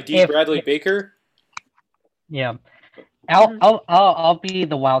voiced by D. if Bradley Baker. yeah, I'll be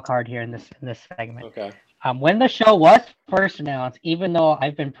the wild card here in this segment. Okay. When the show was first announced, even though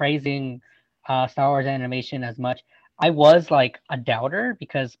I've been praising Star Wars animation as much, I was like a doubter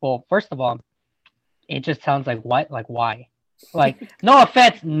because, well, first of all, it just sounds like what, like why, like no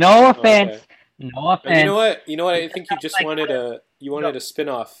offense, no offense, Okay. no offense. You know what? You know what? I think you just like, wanted a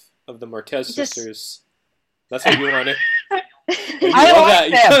spin-off of the Martez Just- sisters. That's what you wanted.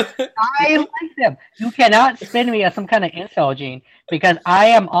 I like them. I like them. You cannot spin me as some kind of incel gene because I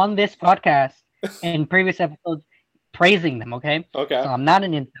am on this podcast in previous episodes praising them. Okay, Okay. so I'm not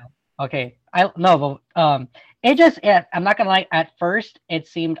an incel. Okay, I no, but it just I'm not gonna lie. At first, it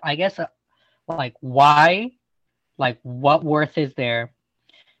seemed, I guess, like why, like what worth is there?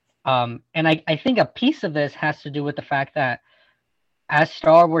 And I think a piece of this has to do with the fact that as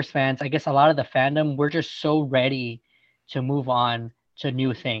Star Wars fans, I guess a lot of the fandom, we're just so ready to move on to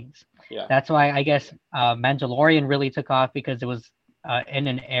new things. Yeah. That's why I guess Mandalorian really took off because it was in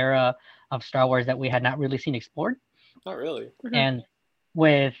an era of Star Wars that we had not really seen explored. Not really. And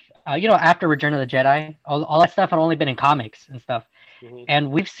with, after Return of the Jedi, all that stuff had only been in comics and stuff. Mhm.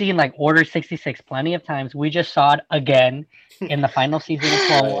 And we've seen like Order 66 plenty of times. We just saw it again in the final season of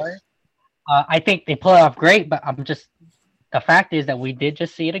Clone Right. Wars. I think they pull it off great, but the fact is that we did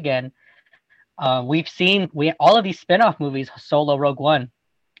just see it again. We've seen all of these spin-off movies, Solo, Rogue One,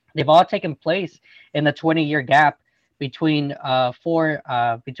 they've all taken place in the 20-year gap between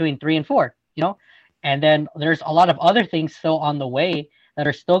between 3 and 4, and then there's a lot of other things still on the way that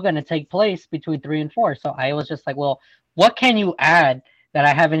are still going to take place between 3 and 4. So I was just like, well, what can you add that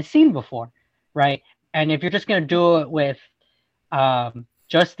I haven't seen before, right? And if you're just going to do it with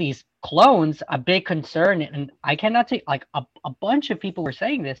just these clones, a big concern, and I cannot take, like, a bunch of people were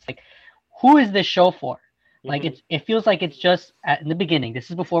saying this, like, who is this show for? Like, it feels like it's just in the beginning. This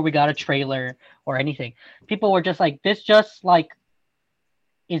is before we got a trailer or anything. People were just like, is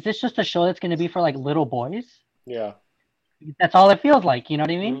this just a show that's going to be for like little boys? Yeah. That's all it feels like. You know what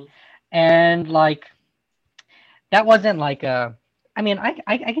I mean? Mhm. And like, that wasn't like I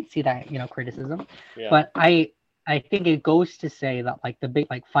can see that, criticism, Yeah. but I think it goes to say that like the big,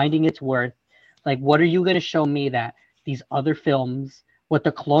 like finding its worth, like what are you going to show me that these other films, what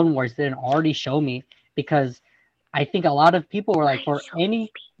the Clone Wars didn't already show me? Because I think a lot of people were like, for any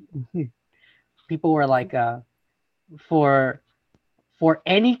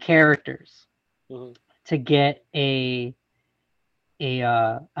characters Mhm. to get a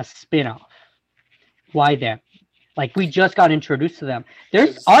spin-off, why them? Like, we just got introduced to them.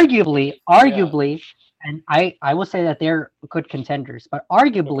 There's arguably, and I will say that they're good contenders, but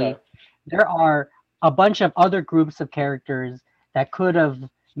arguably Okay. there are a bunch of other groups of characters that could have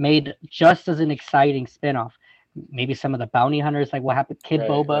made just as an exciting spin-off. Maybe some of the bounty hunters, like what happened, Kid Right,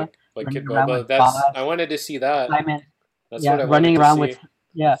 Boba, like Kid running around Boba. with That's Boss, I wanted to see that. Simon, That's yeah, what I running wanted around to with,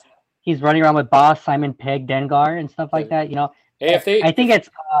 see. he's running around with Boss, Simon Pegg, Dengar, and stuff like that. Hey, if they I think it's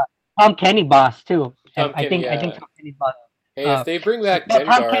Tom Kenny Boss too. Tom I think Kenny, yeah. Tom Kenny Boss. if they bring back No,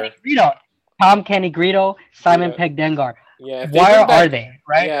 Tom Kenny Greedo, Simon Yeah. Pegg, Dengar. yeah, if they Where bring back, are they?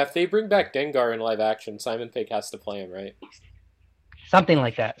 Right? Yeah, if they bring back Dengar in live action, Simon Pegg has to play him, right? Something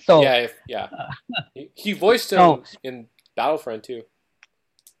like that. So he voiced him so- in Battlefront too.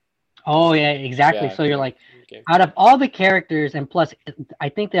 oh yeah, exactly. Yeah, So you're like, Okay. out of all the characters, and plus, I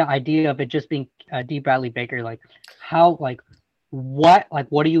think the idea of it just being D. Bradley Baker, like, how, like, what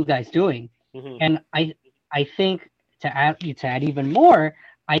are you guys doing? Mhm. And I think to add even more,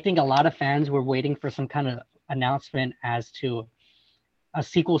 I think a lot of fans were waiting for some kind of announcement as to a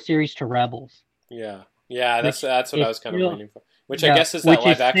sequel series to Rebels. Yeah, that's what I was kind of waiting for. Which I Yeah, guess is that which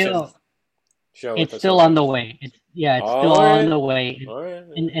live is action still- show. It's with still Ahsoka. on the way. It's still Alright. on the way. All right.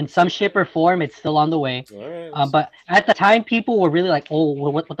 In some shape or form, it's still on the way. All right. But at the time, people were really like, "Oh,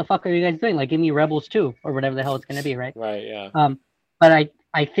 well, what the fuck are you guys doing? Like, give me Rebels 2 or whatever the hell it's gonna be, right?" Right. Yeah. But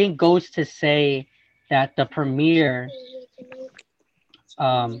I think goes to say that the premiere,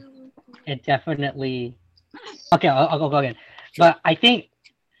 it definitely. Okay, I'll go again. Sure.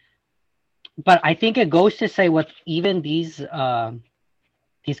 But I think it goes to say with even these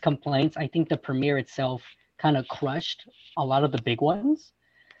complaints, I think the premiere itself kind of crushed a lot of the big ones.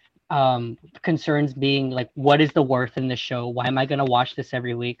 Concerns being like, what is the worth in the show? Why am I going to watch this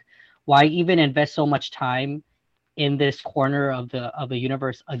every week? Why even invest so much time in this corner of the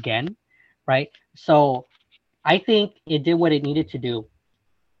universe again, right? So I think it did what it needed to do.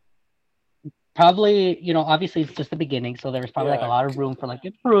 probably, obviously it's just the beginning, so there's probably like a Yeah, lot of room for like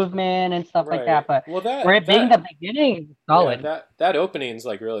improvement and stuff like right. that. But Well, for it being the beginning, it's yeah, solid. that opening's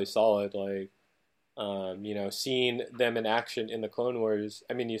like really solid. Like, seeing them in action in the Clone Wars.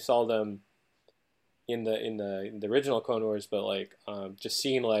 I mean, you saw them in the original Clone Wars, but like, just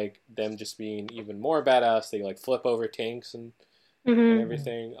seeing like them just being even more badass. They like flip over tanks and Mm-hmm.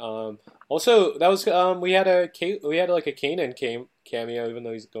 everything. Also, that was we had like a Kanan cameo, even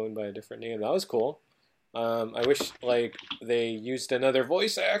though he's going by a different name. That was cool. I wish like they used another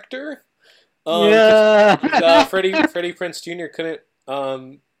voice actor. Yeah. Freddie Prinze Jr. couldn't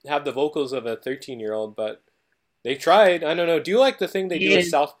have the vocals of a 13-year-old, but they tried. I don't know. Do you like the thing they do with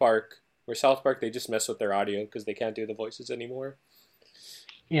South Park, where South Park they just mess with their audio because they can't do the voices anymore?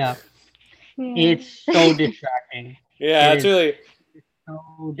 Yeah. It's so distracting. Yeah, it's really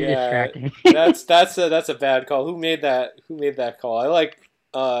so distracting. that's a bad call. Who made that call? I like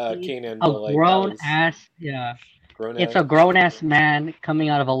Kanan, but like grown ass. Yeah. It's a grown ass man coming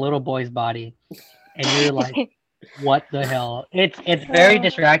out of a little boy's body, and you're like, what the hell? It's very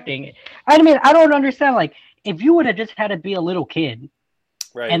distracting. I mean, I don't understand. Like, if you would have just had to be a little kid,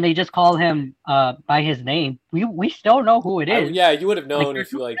 right, and they just call him by his name, we still know who it is. Yeah, you would have known like,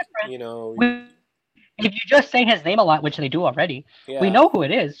 if you like, if you just say his name a lot, which they do already, we know who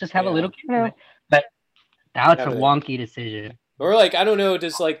it is. Just have a little kid. Yeah. But that's a wonky decision. Or like, I don't know,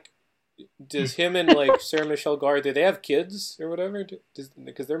 does him and like Sarah Michelle Gellar, do they have kids or whatever?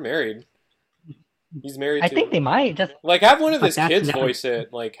 Because they're married. He's married. I think they might just like have one of his kids voice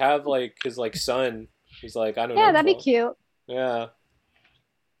it. Like have like his like son. He's like, I don't know. Yeah, that'd be cute. Yeah.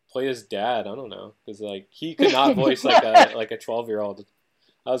 Play his dad. I don't know, because like he could not voice like a 12-year-old.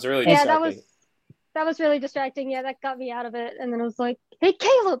 That was really distracting. That was really distracting. Yeah, that got me out of it. And then it was like, hey,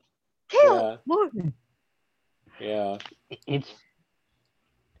 Caleb, yeah.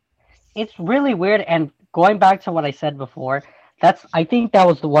 It's really weird. And going back to what I said before, I think that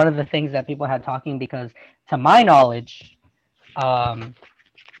was one of the things that people had talking, because to my knowledge, and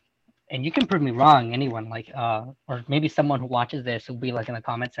you can prove me wrong, anyone, like, or maybe someone who watches this will be like in the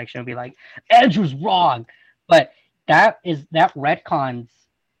comment section will be like, Andrew's wrong. But that retcons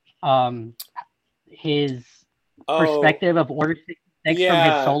his perspective of Order 66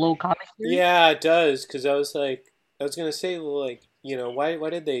 from his solo comic series. Yeah, it does, because I was gonna say, like, why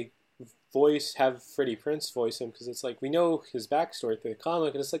did they have Freddie Prinze voice him? Because it's like, we know his backstory through the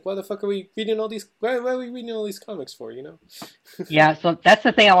comic, and it's like, why the fuck are we reading all these? Why are we reading all these comics for? Yeah, so that's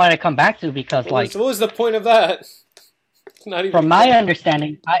the thing I wanted to come back to, because what was the point of that? Not even from my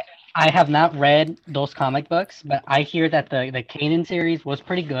understanding, I have not read those comic books, but I hear that the Kanan series was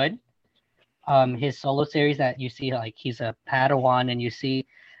pretty good. His solo series that you see, like, he's a Padawan, and you see,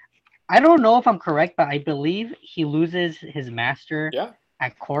 I don't know if I'm correct, but I believe he loses his master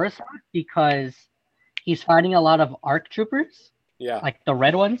at Coruscant because he's fighting a lot of ARC troopers. Yeah. Like the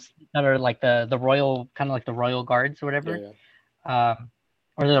red ones that are like the royal, kind of like the royal guards or whatever. Yeah.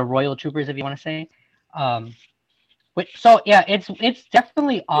 Or the royal troopers, if you want to say. It's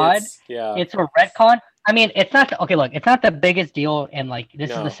definitely odd. It's a retcon. I mean, it's not it's not the biggest deal, and like this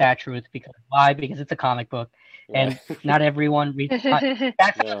is the sad truth. Because why? Because it's a comic book, and not everyone reads.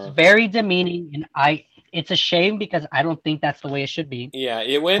 That's very demeaning, and it's a shame, because I don't think that's the way it should be. Yeah,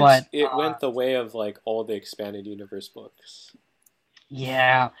 it went the way of like all the expanded universe books.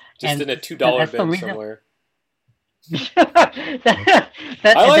 Yeah, just in a $2 bin somewhere.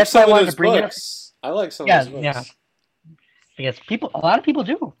 I like some of those books. I like some of those books. Yeah, because a lot of people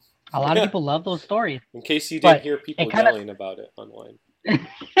do. A lot of people love those stories. In case you didn't hear people yelling about it online.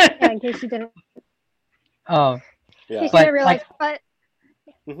 Yeah, in case you didn't. Oh. Yeah. In case you didn't realize,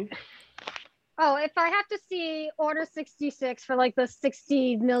 if I have to see Order 66 for like the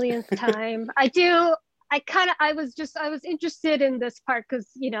 60 millionth time, I was interested in this part, because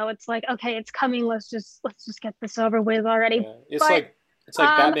it's like, okay, it's coming. Let's just get this over with already. Yeah. It's like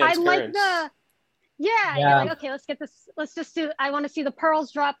Batman's parents. You're like, okay, let's get this. Let's just do. I want to see the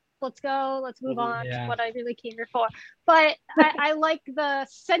pearls drop. Let's go. Let's move on to what I really came here for. But I like the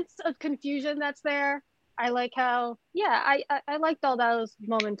sense of confusion that's there. I like how, I liked all those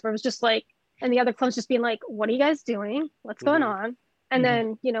moments where it was just like, and the other clones just being like, what are you guys doing? What's going on? And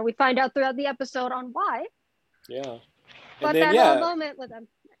then, we find out throughout the episode on why. Yeah. But that whole moment with them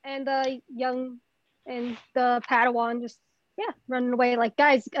and the young and the Padawan just, running away, like,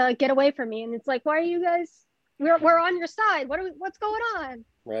 guys, get away from me. And it's like, why are you guys, we're on your side. What's going on?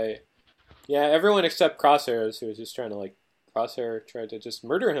 Right. Yeah, everyone except Crosshairs, who was just trying to, like, Crosshair tried to just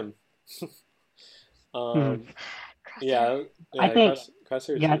murder him. Yeah, I think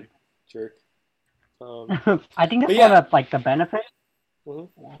Crosshair's a jerk. I think that's one of like the benefit,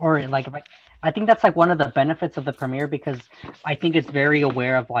 or like I think that's like one of the benefits of the premiere because I think it's very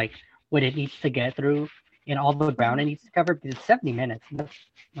aware of like what it needs to get through and all the ground it needs to cover because it's 70 minutes.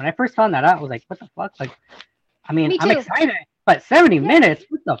 When I first found that out, I was like, what the fuck? Like, I mean, Me I'm too. excited, but 70 minutes?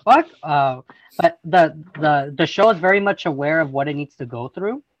 What the fuck? But the show is very much aware of what it needs to go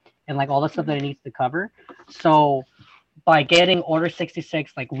through and like all the stuff that it needs to cover. So by getting Order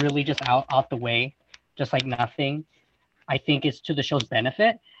 66 like really just out the way, just like nothing, I think is to the show's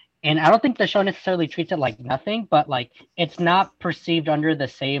benefit. And I don't think the show necessarily treats it like nothing, but like it's not perceived under the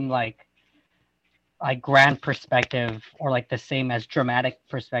same like grand perspective or like the same as dramatic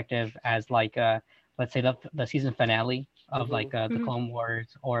perspective as like let's say the season finale of like the Clone Wars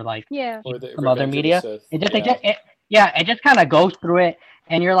or like or the some other Revenge of the media. Sith. It just kind of goes through it,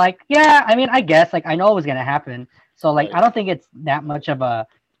 and you're like, yeah, I mean, I guess like I know it was gonna happen, so like Right. I don't think it's that much of a.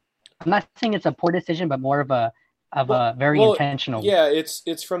 I'm not saying it's a poor decision, but more of a very intentional. Yeah,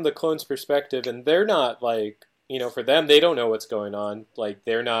 it's from the clones' perspective, and they're not like, for them, they don't know what's going on. Like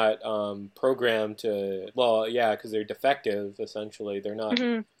they're not programmed to. Well, yeah, because they're defective. Essentially, they're not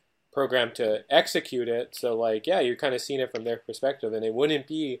programmed to execute it. So like, yeah, you're kind of seeing it from their perspective, and it wouldn't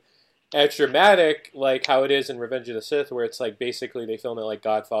be as dramatic like how it is in Revenge of the Sith, where it's like basically they film it like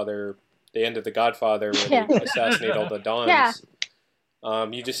Godfather, the end of the Godfather, where they assassinate all the Dons. Yeah.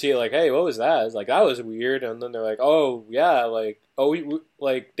 You just see it like, hey, what was that? It's like, that was weird. And then they're like, oh, yeah, like, we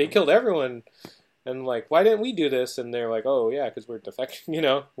like, they killed everyone. And like, why didn't we do this? And they're like, oh, yeah, because we're defective.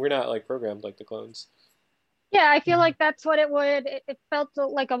 We're not like programmed like the clones. Yeah, I feel like that's what it felt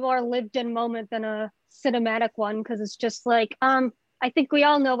like a more lived in moment than a cinematic one because it's just like, I think we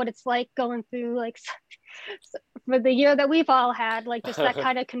all know what it's like going through like for the year that we've all had, like just that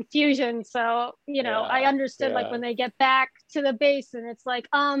kind of confusion. So, I understood like when they get back to the base and it's like,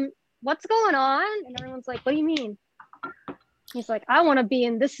 what's going on? And everyone's like, what do you mean? He's like, I want to be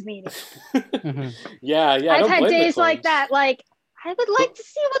in this meeting. Yeah. I've had days like that. Like, I would like to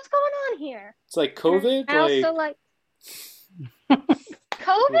see what's going on here. It's like COVID. And also like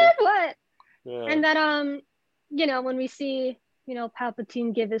COVID, what? Yeah. And then when we see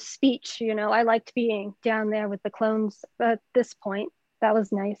Palpatine give his speech, I liked being down there with the clones at this point. That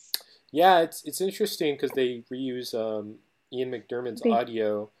was nice. Yeah, it's interesting because they reuse Ian McDermott's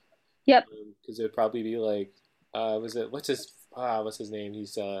audio. Yep. Because it would probably be like, what's his name?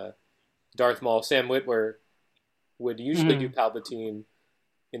 He's Darth Maul. Sam Witwer would usually do Palpatine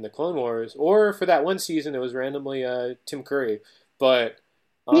in the Clone Wars, or for that one season, it was randomly Tim Curry. But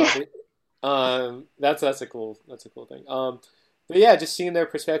that's a cool thing. But yeah, just seeing their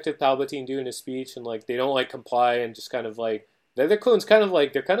perspective, Palpatine doing his speech, and like they don't like comply, and just kind of like the other clones,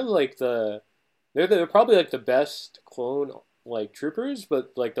 they're probably like the best clone like troopers,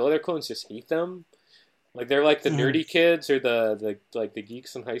 but like the other clones just hate them. Like they're like the nerdy kids or the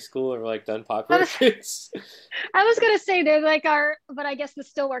geeks in high school or like the unpopular kids. I was gonna say they're like but I guess this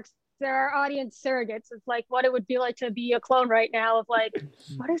still works. They're our audience surrogates. It's like what it would be like to be a clone right now of like,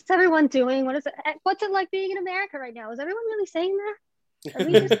 what is everyone doing? What's it like being in America right now? Is everyone really saying that? Are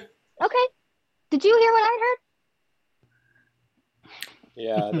we just okay? Did you hear what I heard?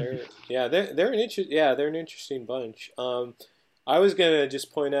 They're an interesting bunch. I was gonna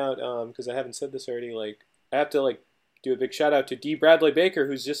just point out because I haven't said this already. Like I have to like do a big shout out to D. Bradley Baker,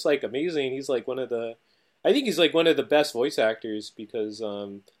 who's just like amazing. He's like I think he's like one of the best voice actors because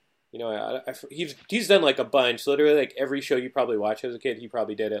he's done like a bunch. Literally like every show you probably watched as a kid, he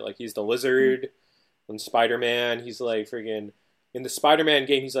probably did it. Like he's the Lizard on Spider-Man. He's like friggin' in the Spider-Man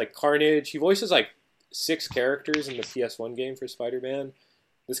game. He's like Carnage. He voices like 6 characters in the PS1 game for Spider-Man.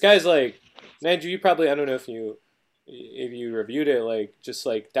 This guy's like, Andrew, you probably, I don't know if you reviewed it, like just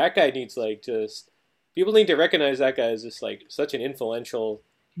like that guy needs like just people need to recognize that guy as just like such an influential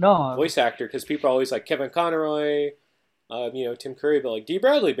voice actor because people are always like Kevin Conroy, Tim Curry, but like D.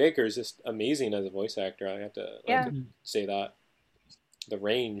 Bradley Baker is just amazing as a voice actor. I have to say that the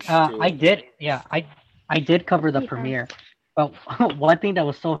range. I did cover the premiere, but one thing that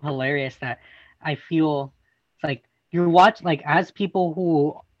was so hilarious that I feel like you watch like as people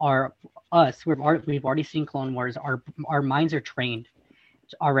who are us, we've already seen Clone Wars. Our minds are trained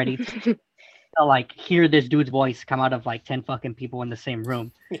already to like hear this dude's voice come out of like 10 fucking people in the same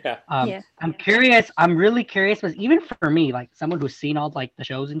room. I'm curious. I'm really curious, but even for me, like someone who's seen all like the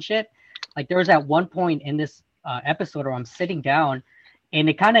shows and shit, like there was at one point in this episode where I'm sitting down, and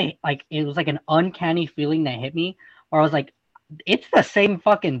it kind of like it was like an uncanny feeling that hit me, where I was like, it's the same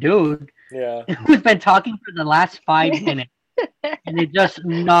fucking dude who's been talking for the last 5 minutes. And it just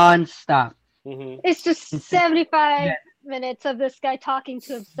non-stop. It's just 75 minutes of this guy talking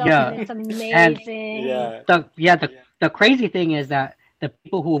to himself, and it's amazing. And the crazy thing is that the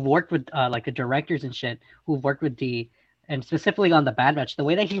people who have worked with like the directors and shit who've worked with and specifically on the Bad Batch, the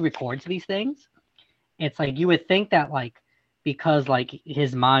way that he records these things, it's like you would think that like because like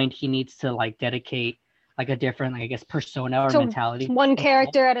his mind, he needs to like dedicate like a different, like, I guess, persona or So mentality. one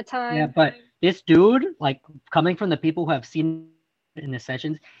character at a time. Yeah, but this dude, like coming from the people who have seen in the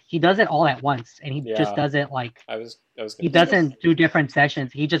sessions, he does it all at once, and he just does it like he doesn't do different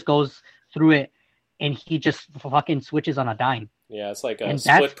sessions. He just goes through it, and he just fucking switches on a dime. Yeah, it's like a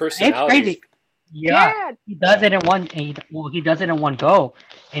split personality. It's crazy. Yeah, he does it in one. He does it in one go,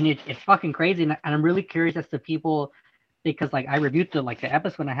 and it's fucking crazy. And I'm really curious as to people, because like I reviewed the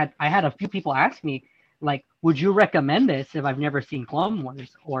episode. And I had a few people ask me, like, would you recommend this if I've never seen Clone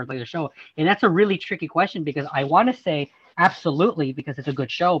Wars or like the show? And that's a really tricky question, because I want to say absolutely, because it's a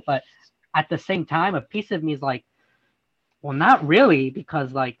good show, but at the same time, a piece of me is like, well, not really,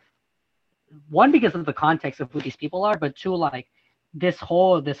 because like, one, because of the context of who these people are, but two, like this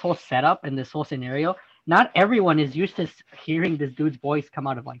whole setup and this whole scenario, not everyone is used to hearing this dude's voice come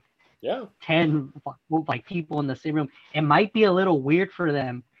out of like 10 like people in the same room. It might be a little weird for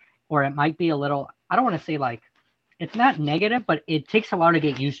them, or it might be a little, I don't want to say like, it's not negative, but it takes a while to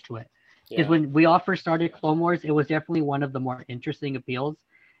get used to it. Because when we all first started Clone Wars, it was definitely one of the more interesting appeals.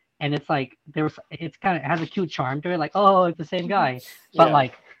 And it's like, it has a cute charm to it. Like, oh, it's the same guy. But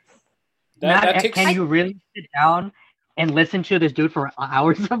like, can you really sit down and listen to this dude for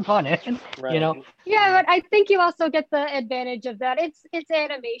hours upon end? Right. You know? Yeah, but I think you also get the advantage of that. It's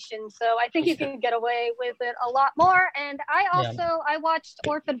animation, so I think you can get away with it a lot more. And I watched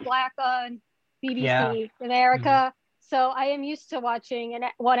Orphan Black on BBC America. Mm-hmm. So I am used to watching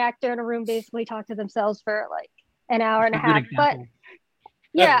one actor in a room basically talk to themselves for like an hour and a half. But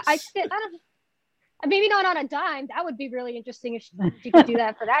yeah, I don't. Maybe not on a dime. That would be really interesting if you could do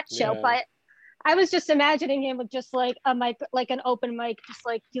that for that show. But I was just imagining him with just like a mic, like an open mic, just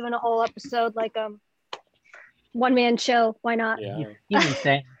like doing a whole episode, like one man show. Why not? Yeah. He's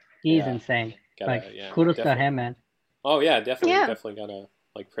insane. He's insane. Kudos to him, man. Oh yeah, definitely gotta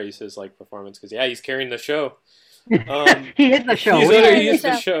like praise his like performance, because he's carrying the show. He is the show. He is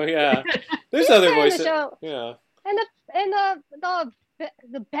the show. Yeah, there's other voices. Yeah, and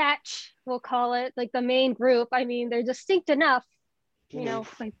the batch, we'll call it, like the main group. I mean, they're distinct enough. You know,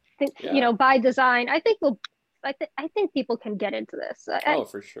 I think by design. I think people can get into this.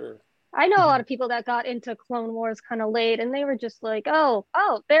 For sure. I know a lot of people that got into Clone Wars kind of late, and they were just like, they are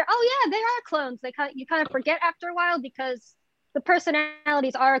clones. You kind of forget after a while, because the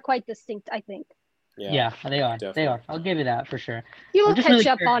personalities are quite distinct, I think. Yeah, they are. Definitely. They are. I'll give you that for sure. You will catch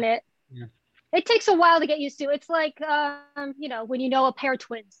up on it. Yeah. It takes a while to get used to. It's like, when you know a pair of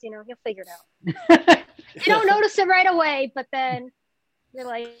twins, you'll figure it out. You don't notice it right away, but then you're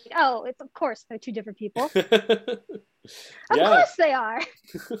like, oh, it's of course they're two different people. Of course they are.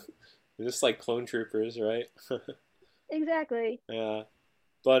 They're just like clone troopers, right? Exactly. Yeah,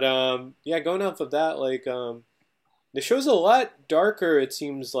 but going off of that, like the show's a lot darker, it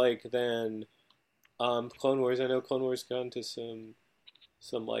seems like, than Clone Wars. I know Clone Wars got into some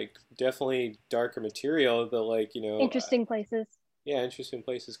like definitely darker material, but like interesting places. Yeah, interesting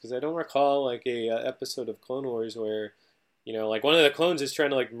places, because I don't recall like a episode of Clone Wars where like one of the clones is trying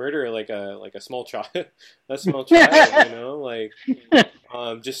to like murder like a small child, like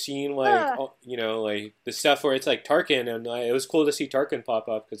just seeing like like the stuff where it's like Tarkin, and it was cool to see Tarkin pop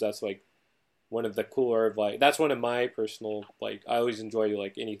up, because that's like one of the cooler that's one of my personal like, I always enjoy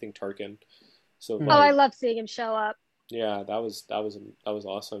like anything Tarkin. So I love seeing him show up. Yeah, that was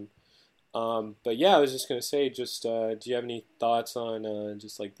awesome. But yeah, I was just gonna say, just do you have any thoughts on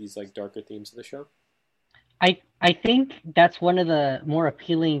just like these like darker themes of the show? I think that's one of the more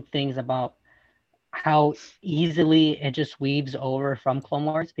appealing things about how easily it just weaves over from Clone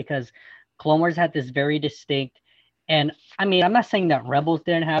Wars, because Clone Wars had this very distinct, and I mean, I'm not saying that Rebels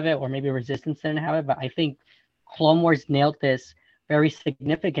didn't have it or maybe Resistance didn't have it, but I think Clone Wars nailed this very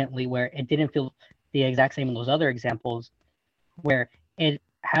significantly, where it didn't feel the exact same in those other examples, where it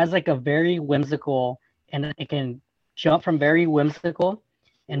has like a very whimsical, and it can jump from very whimsical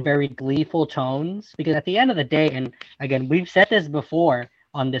and very gleeful tones, because at the end of the day, and again, we've said this before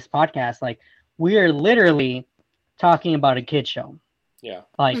on this podcast, like we are literally talking about a kid show. Yeah.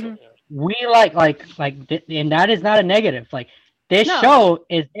 Like we and that is not a negative. Like this show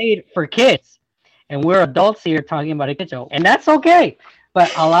is made for kids, and we're adults here talking about a kid show, and that's okay.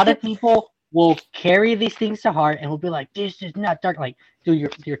 But a lot of people will carry these things to heart and will be like, this is not dark. Like,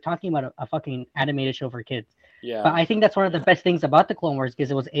 dude, you're talking about a fucking animated show for kids. Yeah. But I think that's one of the best things about the Clone Wars,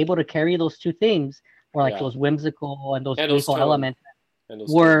 because it was able to carry those two themes, or like those whimsical and those playful elements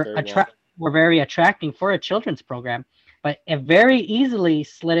were very attracting for a children's program. but it very easily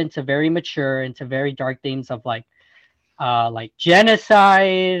slid into very mature, into very dark themes of like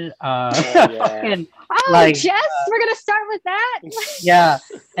genocide, yeah. fucking Oh, like Jess, we're gonna start with that. yeah.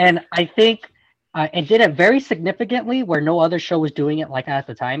 And I think it did it very significantly where no other show was doing it like that at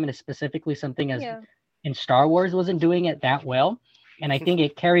the time, and it's specifically something as Yeah. in Star Wars wasn't doing it that well. And I think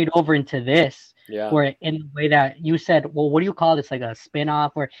it carried over into this, Yeah. where in the way that you said, well, what do you call this? Like a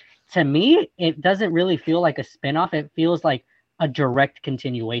spin-off? Where to me, it doesn't really feel like a spin-off. It feels like a direct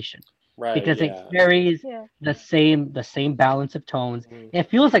continuation Right. because Yeah. it carries Yeah. the same balance of tones. Mhm. It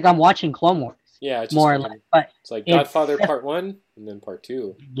feels like I'm watching Clone Wars. Yeah. It's More or just less, but it's like it's- Godfather Part 1 and then Part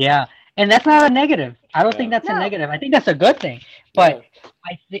 2. yeah, and that's not a negative. I don't think Yeah. that's a No. negative. I think that's a good thing. But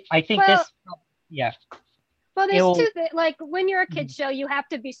I think Well- this, yeah, Well, there's It'll- two things. Like when you're a kid show, you have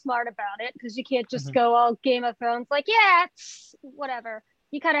to be smart about it because you can't just Mhm. go all Game of Thrones like, yeah, it's whatever.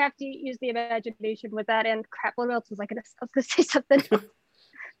 You kind of have to use the imagination with that. And crap, what else was I gonna? I was gonna say something.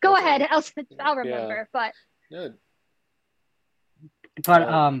 Go That's ahead, all. I'll remember. But Yeah. but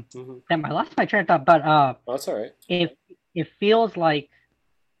Mhm. damn, I lost my train of thought. But Oh, that's all right. it feels like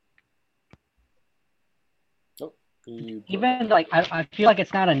You even like I feel like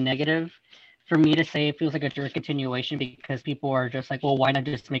it's not a negative for me to say it feels like a direct continuation because people are just like, well, why not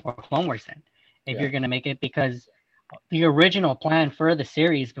just make more Clone Wars then if Yeah. you're gonna make it? Because the original plan for the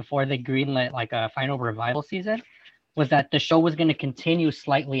series before they greenlit like a final revival season was that the show was going to continue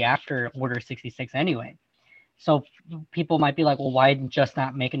slightly after Order 66 anyway. So people might be like, well, why just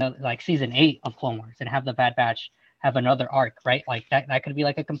not make another like season 8 of Clone Wars and have the Bad Batch have another arc, right? Like that could be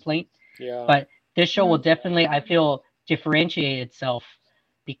like a complaint. Yeah. But this show will definitely, I feel, differentiate itself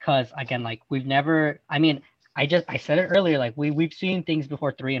because again, like we've never, I mean, I said it earlier, like we've seen things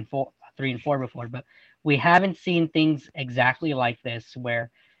before 3 and 4 before, but we haven't seen things exactly like this where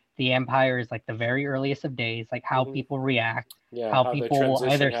the Empire is like the very earliest of days, like how Mhm. people react, Yeah. how How the people will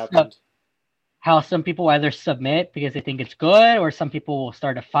transition either happened. how some people either submit because they think it's good, or some people will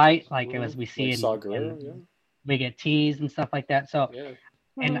start a fight, like as we see Like Saw in Gerrera, yeah. we get teased and stuff like that. So Yeah.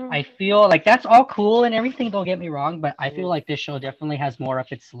 and Mhm. I feel like that's all cool and everything, don't get me wrong, but I feel Mhm. like this show definitely has more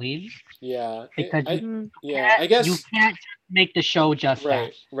up its sleeves Yeah. because I guess you can't make the show just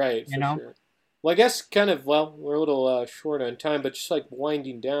right, that. right, you for know? sure. Well, I guess kind of, well, we're a little short on time, but just like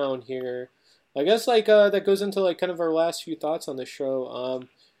winding down here, I guess like that goes into like kind of our last few thoughts on the show.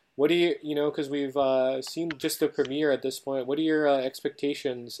 What do you know, because we've seen just the premiere at this point, what are your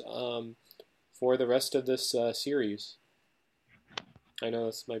expectations for the rest of this series? I know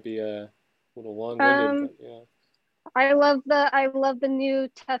this might be a little long-winded, but yeah. I love the new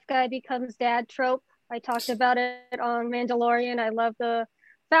tough guy becomes dad trope. I talked about it on Mandalorian. I love the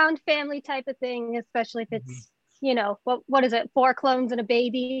found family type of thing, especially if it's what is it, 4 clones and a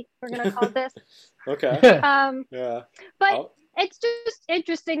baby, we're gonna call this. Okay. Yeah. But Oh. it's just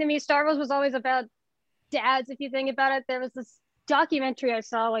interesting to me. Star Wars was always about dads. If you think about it, there was this documentary I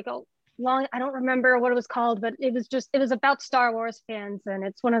saw like I don't remember what it was called, but it was about Star Wars fans, and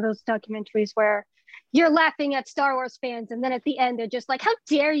it's one of those documentaries where you're laughing at Star Wars fans, and then at the end they're just like, how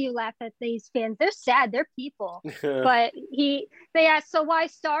dare you laugh at these fans, they're sad, they're people. But they asked, so why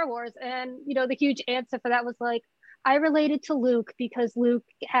Star Wars? And the huge answer for that was like, I related to Luke because Luke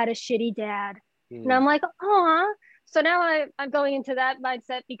had a shitty dad. And I'm like, oh. So now I'm going into that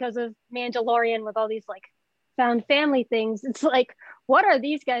mindset because of Mandalorian with all these like found family things. It's like, what are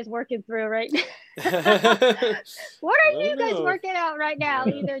these guys working through right now? What are you guys working out right now?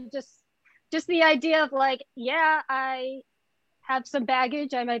 Either just the idea of like, yeah, I have some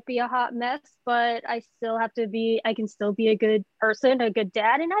baggage, I might be a hot mess, but I can still be a good person, a good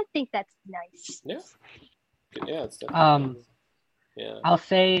dad, and I think that's nice. Yeah. Yeah, it's definitely yeah. I'll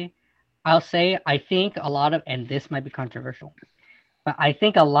say I think a lot of, and this might be controversial, but I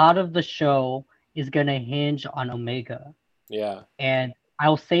think a lot of the show is gonna hinge on Omega. Yeah. And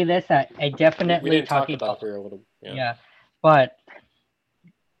I'll say this, that I definitely we didn't talk about her a little. Yeah. But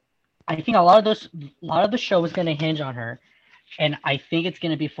I think a lot of the show is gonna hinge on her. And I think it's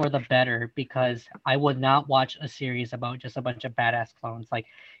going to be for the better because I would not watch a series about just a bunch of badass clones. Like,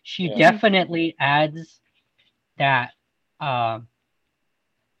 she definitely adds that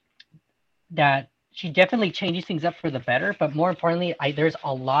she definitely changes things up for the better. But more importantly, there's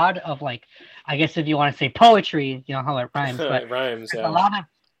a lot of like, I guess if you want to say poetry, you know how it rhymes. But it rhymes, yeah. A lot of,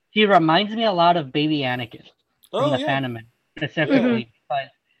 she reminds me a lot of Baby Anakin from the Phantom Menace, specifically. But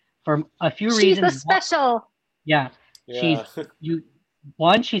for a few reasons. She's the special. Yeah. She's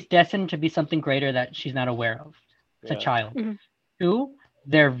destined to be something greater that she's not aware of. It's a child. 2,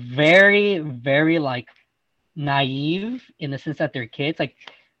 they're very, very like naive in the sense that they're kids. Like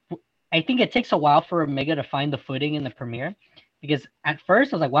I think it takes a while for Omega to find the footing in the premiere, because at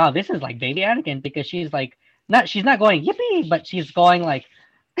first I was like, wow, this is like baby Anakin, because she's not going yippee, but she's going like,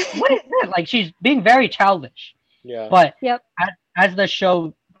 what is that? Like she's being very childish. Yeah. But Yep. as the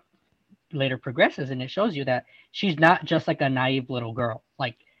show later progresses, and it shows you that she's not just like a naive little girl.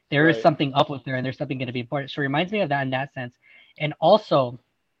 Like there is Right. something up with her, and there's something going to be important. So it reminds me of that in that sense. And also,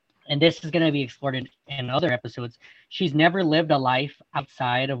 and this is going to be explored in other episodes, she's never lived a life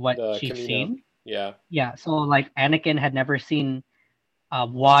outside of what The she's Camino. seen. Yeah. Yeah. So like Anakin had never seen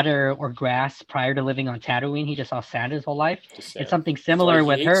water or grass prior to living on Tatooine. He just saw sand his whole life. Just, It's something similar That's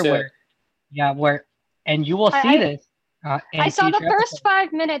why he with her, hates it. where, and you will see I- this. I in saw the future first episodes.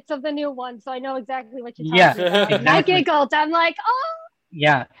 5 minutes of the new one, so I know exactly what you're Yeah, talking about. And I exactly. giggled. I'm like, oh,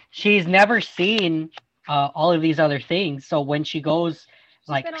 Yeah, she's never seen all of these other things. So when she goes, she's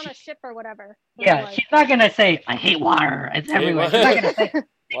like, been on a ship or whatever. yeah, she's not gonna say, "I hate water. It's everywhere." She's not gonna say.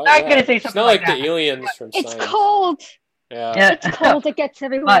 Why not is gonna that? say It's something not like like that. the aliens from It's Science. cold. Yeah. Yeah. It's cold. It gets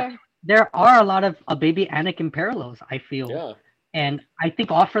everywhere. There are a lot of baby Anakin parallels, I feel, Yeah. and I think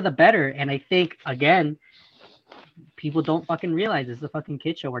all for the better. And I think again, people don't fucking realize this is a fucking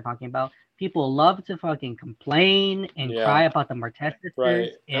kid show we're talking about. People love to fucking complain and Yeah. cry about the Martez sisters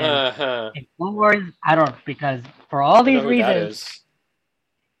Right. and, Uh-huh. and Clone Wars. I don't, because for all I these know who that reasons, is.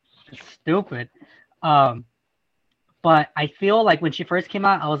 it's stupid. But I feel like when she first came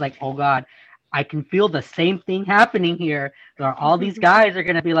out, I was like, oh god, I can feel the same thing happening here. There are all these guys are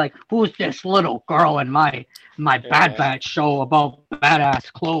gonna be like, who's this little girl in my Bad Yeah. Batch show about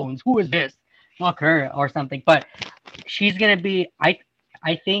badass clones? Who is this? Fuck her or something. But she's gonna be.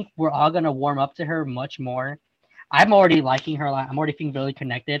 I think we're all gonna warm up to her much more. I'm already liking her a lot. I'm already feeling really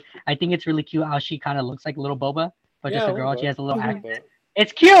connected. I think it's really cute how she kind of looks like little Boba, but just a girl. She has a little accent. But,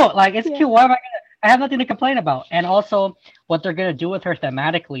 It's cute. Like it's Yeah. cute. Why am I gonna? I have nothing to complain about. And also, what they're gonna do with her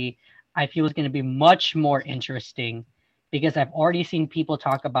thematically, I feel is gonna be much more interesting, because I've already seen people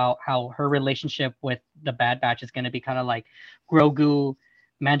talk about how her relationship with the Bad Batch is gonna be kind of like Grogu,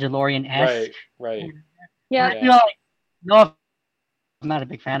 Mandalorian-esque. right. Yeah. I feel like no. I'm not a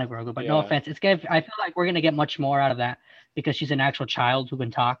big fan of Grogu, but no Yeah. offense. I feel like we're gonna get much more out of that, because she's an actual child who can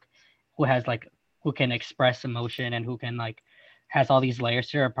talk, who can express emotion, and who can has all these layers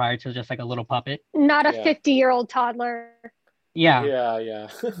to her prior to just like a little puppet. Not a Yeah. 50-year-old toddler. Yeah. Yeah.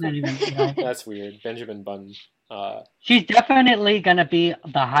 Not even, That's weird. Benjamin Button. She's definitely gonna be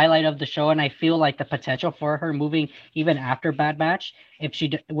the highlight of the show, and I feel like the potential for her moving even after Bad Batch, if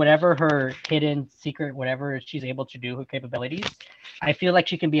whatever her hidden secret, whatever she's able to do, her capabilities, I feel like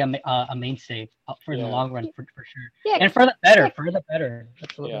she can be a mainstay for the Yeah. long run for sure. Yeah, And for the better,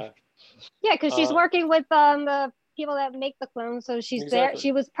 absolutely. Yeah. yeah, because she's Uh, working with the people that make the clones, so she's there. Exactly.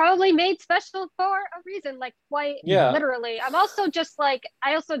 She was probably made special for a reason, like quite Yeah. literally. I'm also just like,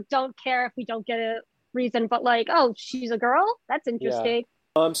 I also don't care if we don't get a reason, but like, oh, she's a girl. That's interesting.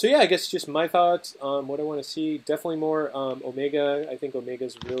 So yeah, I guess just my thoughts on what I want to see. Definitely more Omega. I think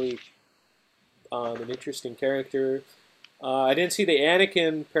Omega's really an interesting character. I didn't see the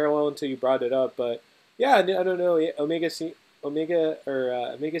Anakin parallel until you brought it up, but yeah, I don't know. Omega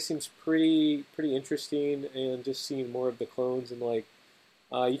seems pretty interesting, and just seeing more of the clones, and you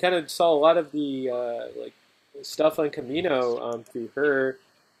kind of saw a lot of the stuff on Camino through her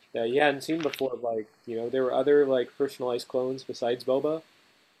that you hadn't seen before. There were other personalized clones besides Boba.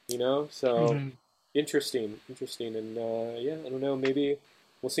 So Mhm. interesting, and yeah, I don't know. Maybe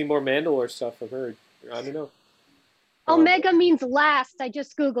we'll see more Mandalore stuff from her. I don't know. Omega means last. I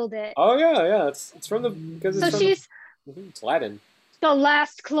just Googled it. Oh yeah. It's from the because So it's from she's it's Latin. the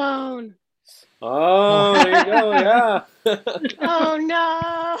last clone. Oh, there you go. Yeah. Oh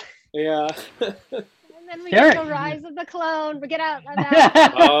no. Yeah. And then we Derek. get the rise of the clone. We get out. I'm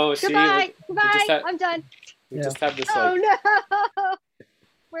out. Oh, see, Goodbye. we Goodbye. just had- I'm done. we Yeah. just had this Oh no.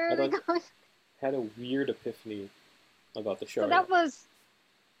 Where I are we don't- going? had a weird epiphany about the show.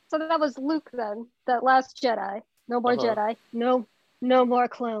 So that was Luke then. That last Jedi. No more Uh-huh. Jedi. No more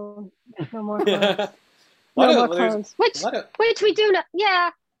clone. No more clones. A No lot more of- there's clones. Which a lot of- we do not.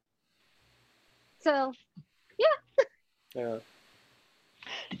 Yeah. So yeah.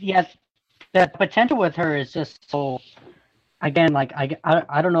 Yeah, the potential with her is just so. Again,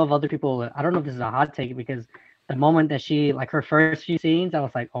 I don't know if other people. I don't know if this is a hot take, because the moment that she her first few scenes, I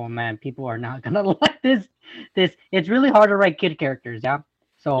was like, oh man, people are not gonna like this. It's really hard to write kid characters, yeah.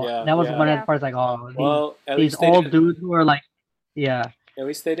 So Yeah, that was yeah. one of Yeah. the parts. Like, oh, Well, at these least they old didn't, dudes who are yeah. at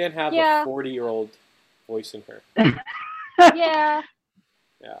least they didn't have Yeah. a 40-year-old voicing her. yeah.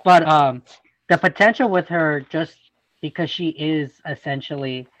 Yeah. But the potential with her, just because she is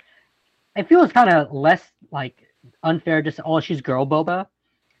essentially, I feel it's kind of less unfair to say, oh, she's girl Boba,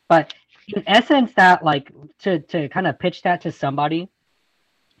 but in essence, that like to kind of pitch that to somebody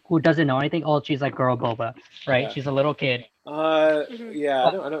who doesn't know anything. Oh, she's like girl Boba, right? Yeah. She's a little kid. Yeah,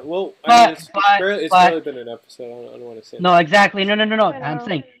 But, I don't. Well, I mean, it's but barely been an episode. I don't want to say no, that. exactly. No. I I'm know.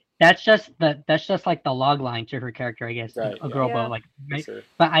 saying that's just like the log line to her character, I guess. Right. A Yeah. girl Yeah. Boba, like For right. sure.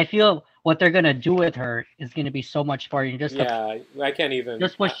 But I feel what they're gonna do with her is gonna be so much more than just Yeah, I can't even.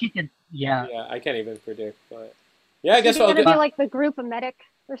 just what she could. Yeah. Yeah, I can't even predict. But yeah, I guess She's I'll gonna get be like the group medic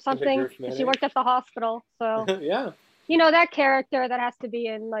or something. group 'Cause medic. She worked at the hospital, so yeah. you know that character that has to be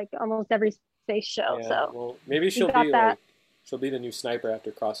in like almost every space show. Yeah. So Well, maybe she'll got be that. like she'll be the new sniper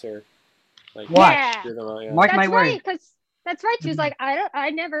after Crosshair. Like Watch. yeah, give them a- yeah. Mark my that's right. word. Because that's right. She was Mhm. like, I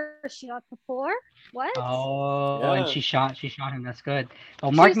never shot before. What? Oh, and Yeah. she shot him. That's good.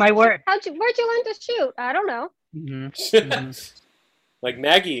 Oh, mark She's- my word. Where'd you learn to shoot? I don't know. Like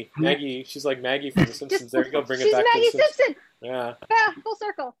Maggie. She's like Maggie from The Simpsons. There you go. Bring it She's back Maggie to The Simpsons. Simpson. Yeah. Yeah, full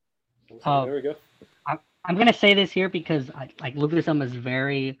circle. Oh. There we go. I'm gonna say this here because like Lucasfilm is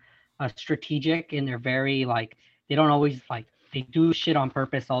very strategic, and they're very like they don't always like they do shit on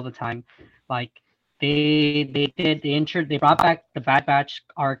purpose all the time. Like they brought back the Bad Batch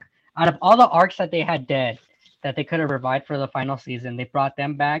arc out of all the arcs that they had dead that they could have revived for the final season. They brought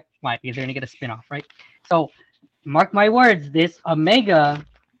them back. Like they're gonna get a spinoff, right? So mark my words, this Omega,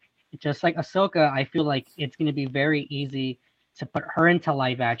 just like Ahsoka, I feel like it's gonna be very easy to put her into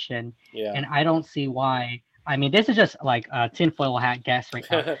live action. Yeah. And I don't see why. I mean, this is just like a tinfoil hat guess right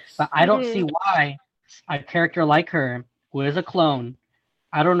now, but I don't see why a character like her, who is a clone,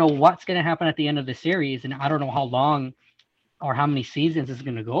 I don't know what's going to happen at the end of the series, and I don't know how long or how many seasons it's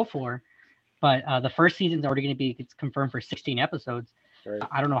going to go for. But the first season's already going to be it's confirmed for 16 episodes. Right.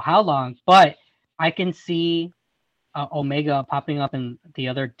 I don't know how long, but I can see Omega popping up in the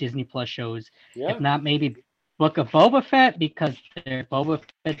other Disney Plus shows. Yeah. If not, maybe Book of Boba Fett, because Boba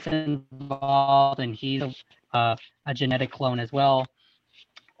Fett's involved and he's a genetic clone as well,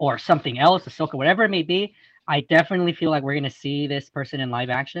 or something else, Ahsoka, whatever it may be. I definitely feel like we're gonna see this person in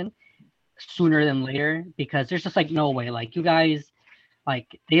live action sooner than later, because there's just like no way. Like you guys,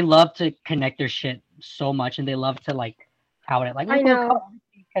 like they love to connect their shit so much, and they love to like tout it. Like I know.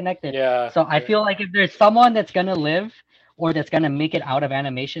 connected. Yeah. So I feel like if there's someone that's gonna live or that's gonna make it out of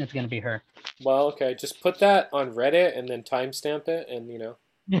animation, it's gonna be her. Well, okay. Just put that on Reddit and then timestamp it, and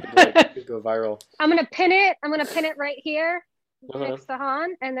it could go viral. I'm gonna pin it. I'm gonna pin it right here Uh-huh. next to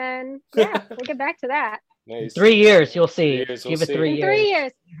Han, and then yeah, we'll get back to that. Nice. 3 years, you'll see. 3 years, Give we'll it see. 3 In years. 3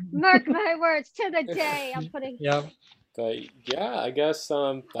 years, mark my words to the day. I'm putting. Yeah. But yeah, I guess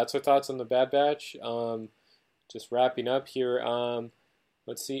that's our thoughts on the Bad Batch. Just wrapping up here.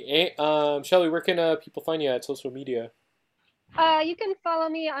 Let's see. Shelly, where can people find you at social media? You can follow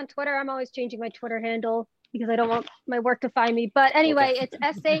me on Twitter. I'm always changing my Twitter handle because I don't want my work to find me. But anyway, Okay.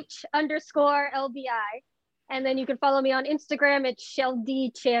 it's sh_LBI. And then you can follow me on Instagram. It's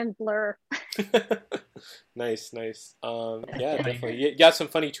Sheldy Chandler. Nice. Yeah, definitely. You got some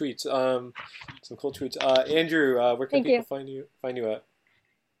funny tweets. Some cool tweets. Andrew, where can Thank people you. find you at?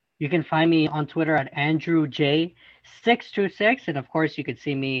 You can find me on Twitter at AndrewJ626, and of course you can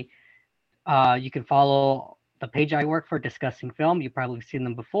see me. You can follow the page I work for, Discussing Film. You've probably seen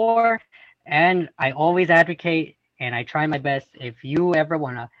them before, and I always advocate and I try my best. If you ever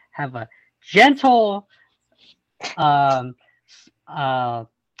want to have a gentle,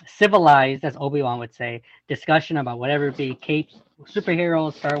 civilized, as Obi-Wan would say, discussion about whatever it be, capes,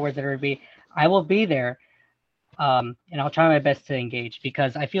 superheroes, Star Wars, whatever it be, I will be there. And I'll try my best to engage,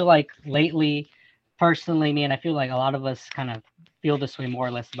 because I feel like lately, personally, me, and I feel like a lot of us kind of feel this way more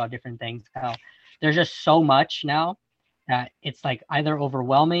or less about different things. How there's just so much now that it's like either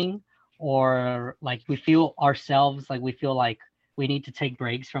overwhelming or like we feel ourselves, like we feel like we need to take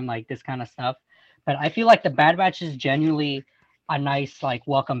breaks from like this kind of stuff. But I feel like the Bad Batch is genuinely a nice like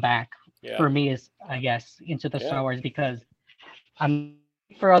welcome back for me, is I guess, into the Star Wars, because I'm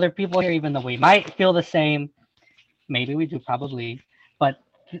for other people here, even though we might feel the same. Maybe we do, probably, but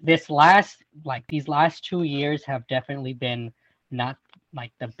these last 2 years have definitely been not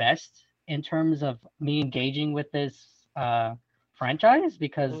like the best in terms of me engaging with this franchise,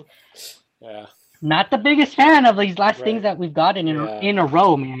 because not the biggest fan of these last things that we've gotten in a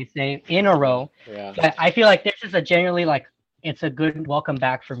row. May I say in a row? Yeah. But I feel like this is a generally like it's a good welcome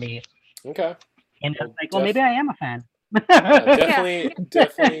back for me. Okay. And it's like, well, maybe I am a fan. Definitely.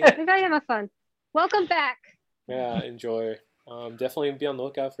 Maybe I am a fun. Welcome back. Yeah, enjoy. Definitely be on the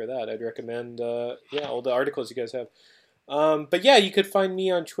lookout for that. I'd recommend, all the articles you guys have. But yeah, you could find me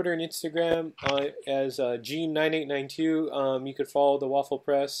on Twitter and Instagram as Gene9892. You could follow the Waffle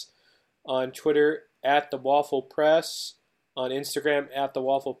Press on Twitter at the Waffle Press. on Instagram at the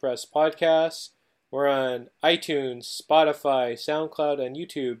Waffle Press Podcast. We're on iTunes, Spotify, SoundCloud, and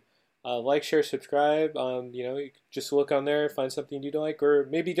YouTube. Like, share, subscribe. You just look on there, find something you don't like, or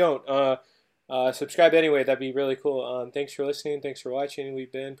maybe don't. Subscribe anyway. That'd be really cool. Thanks for listening. Thanks for watching.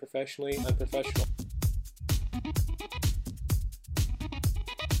 We've been professionally unprofessional.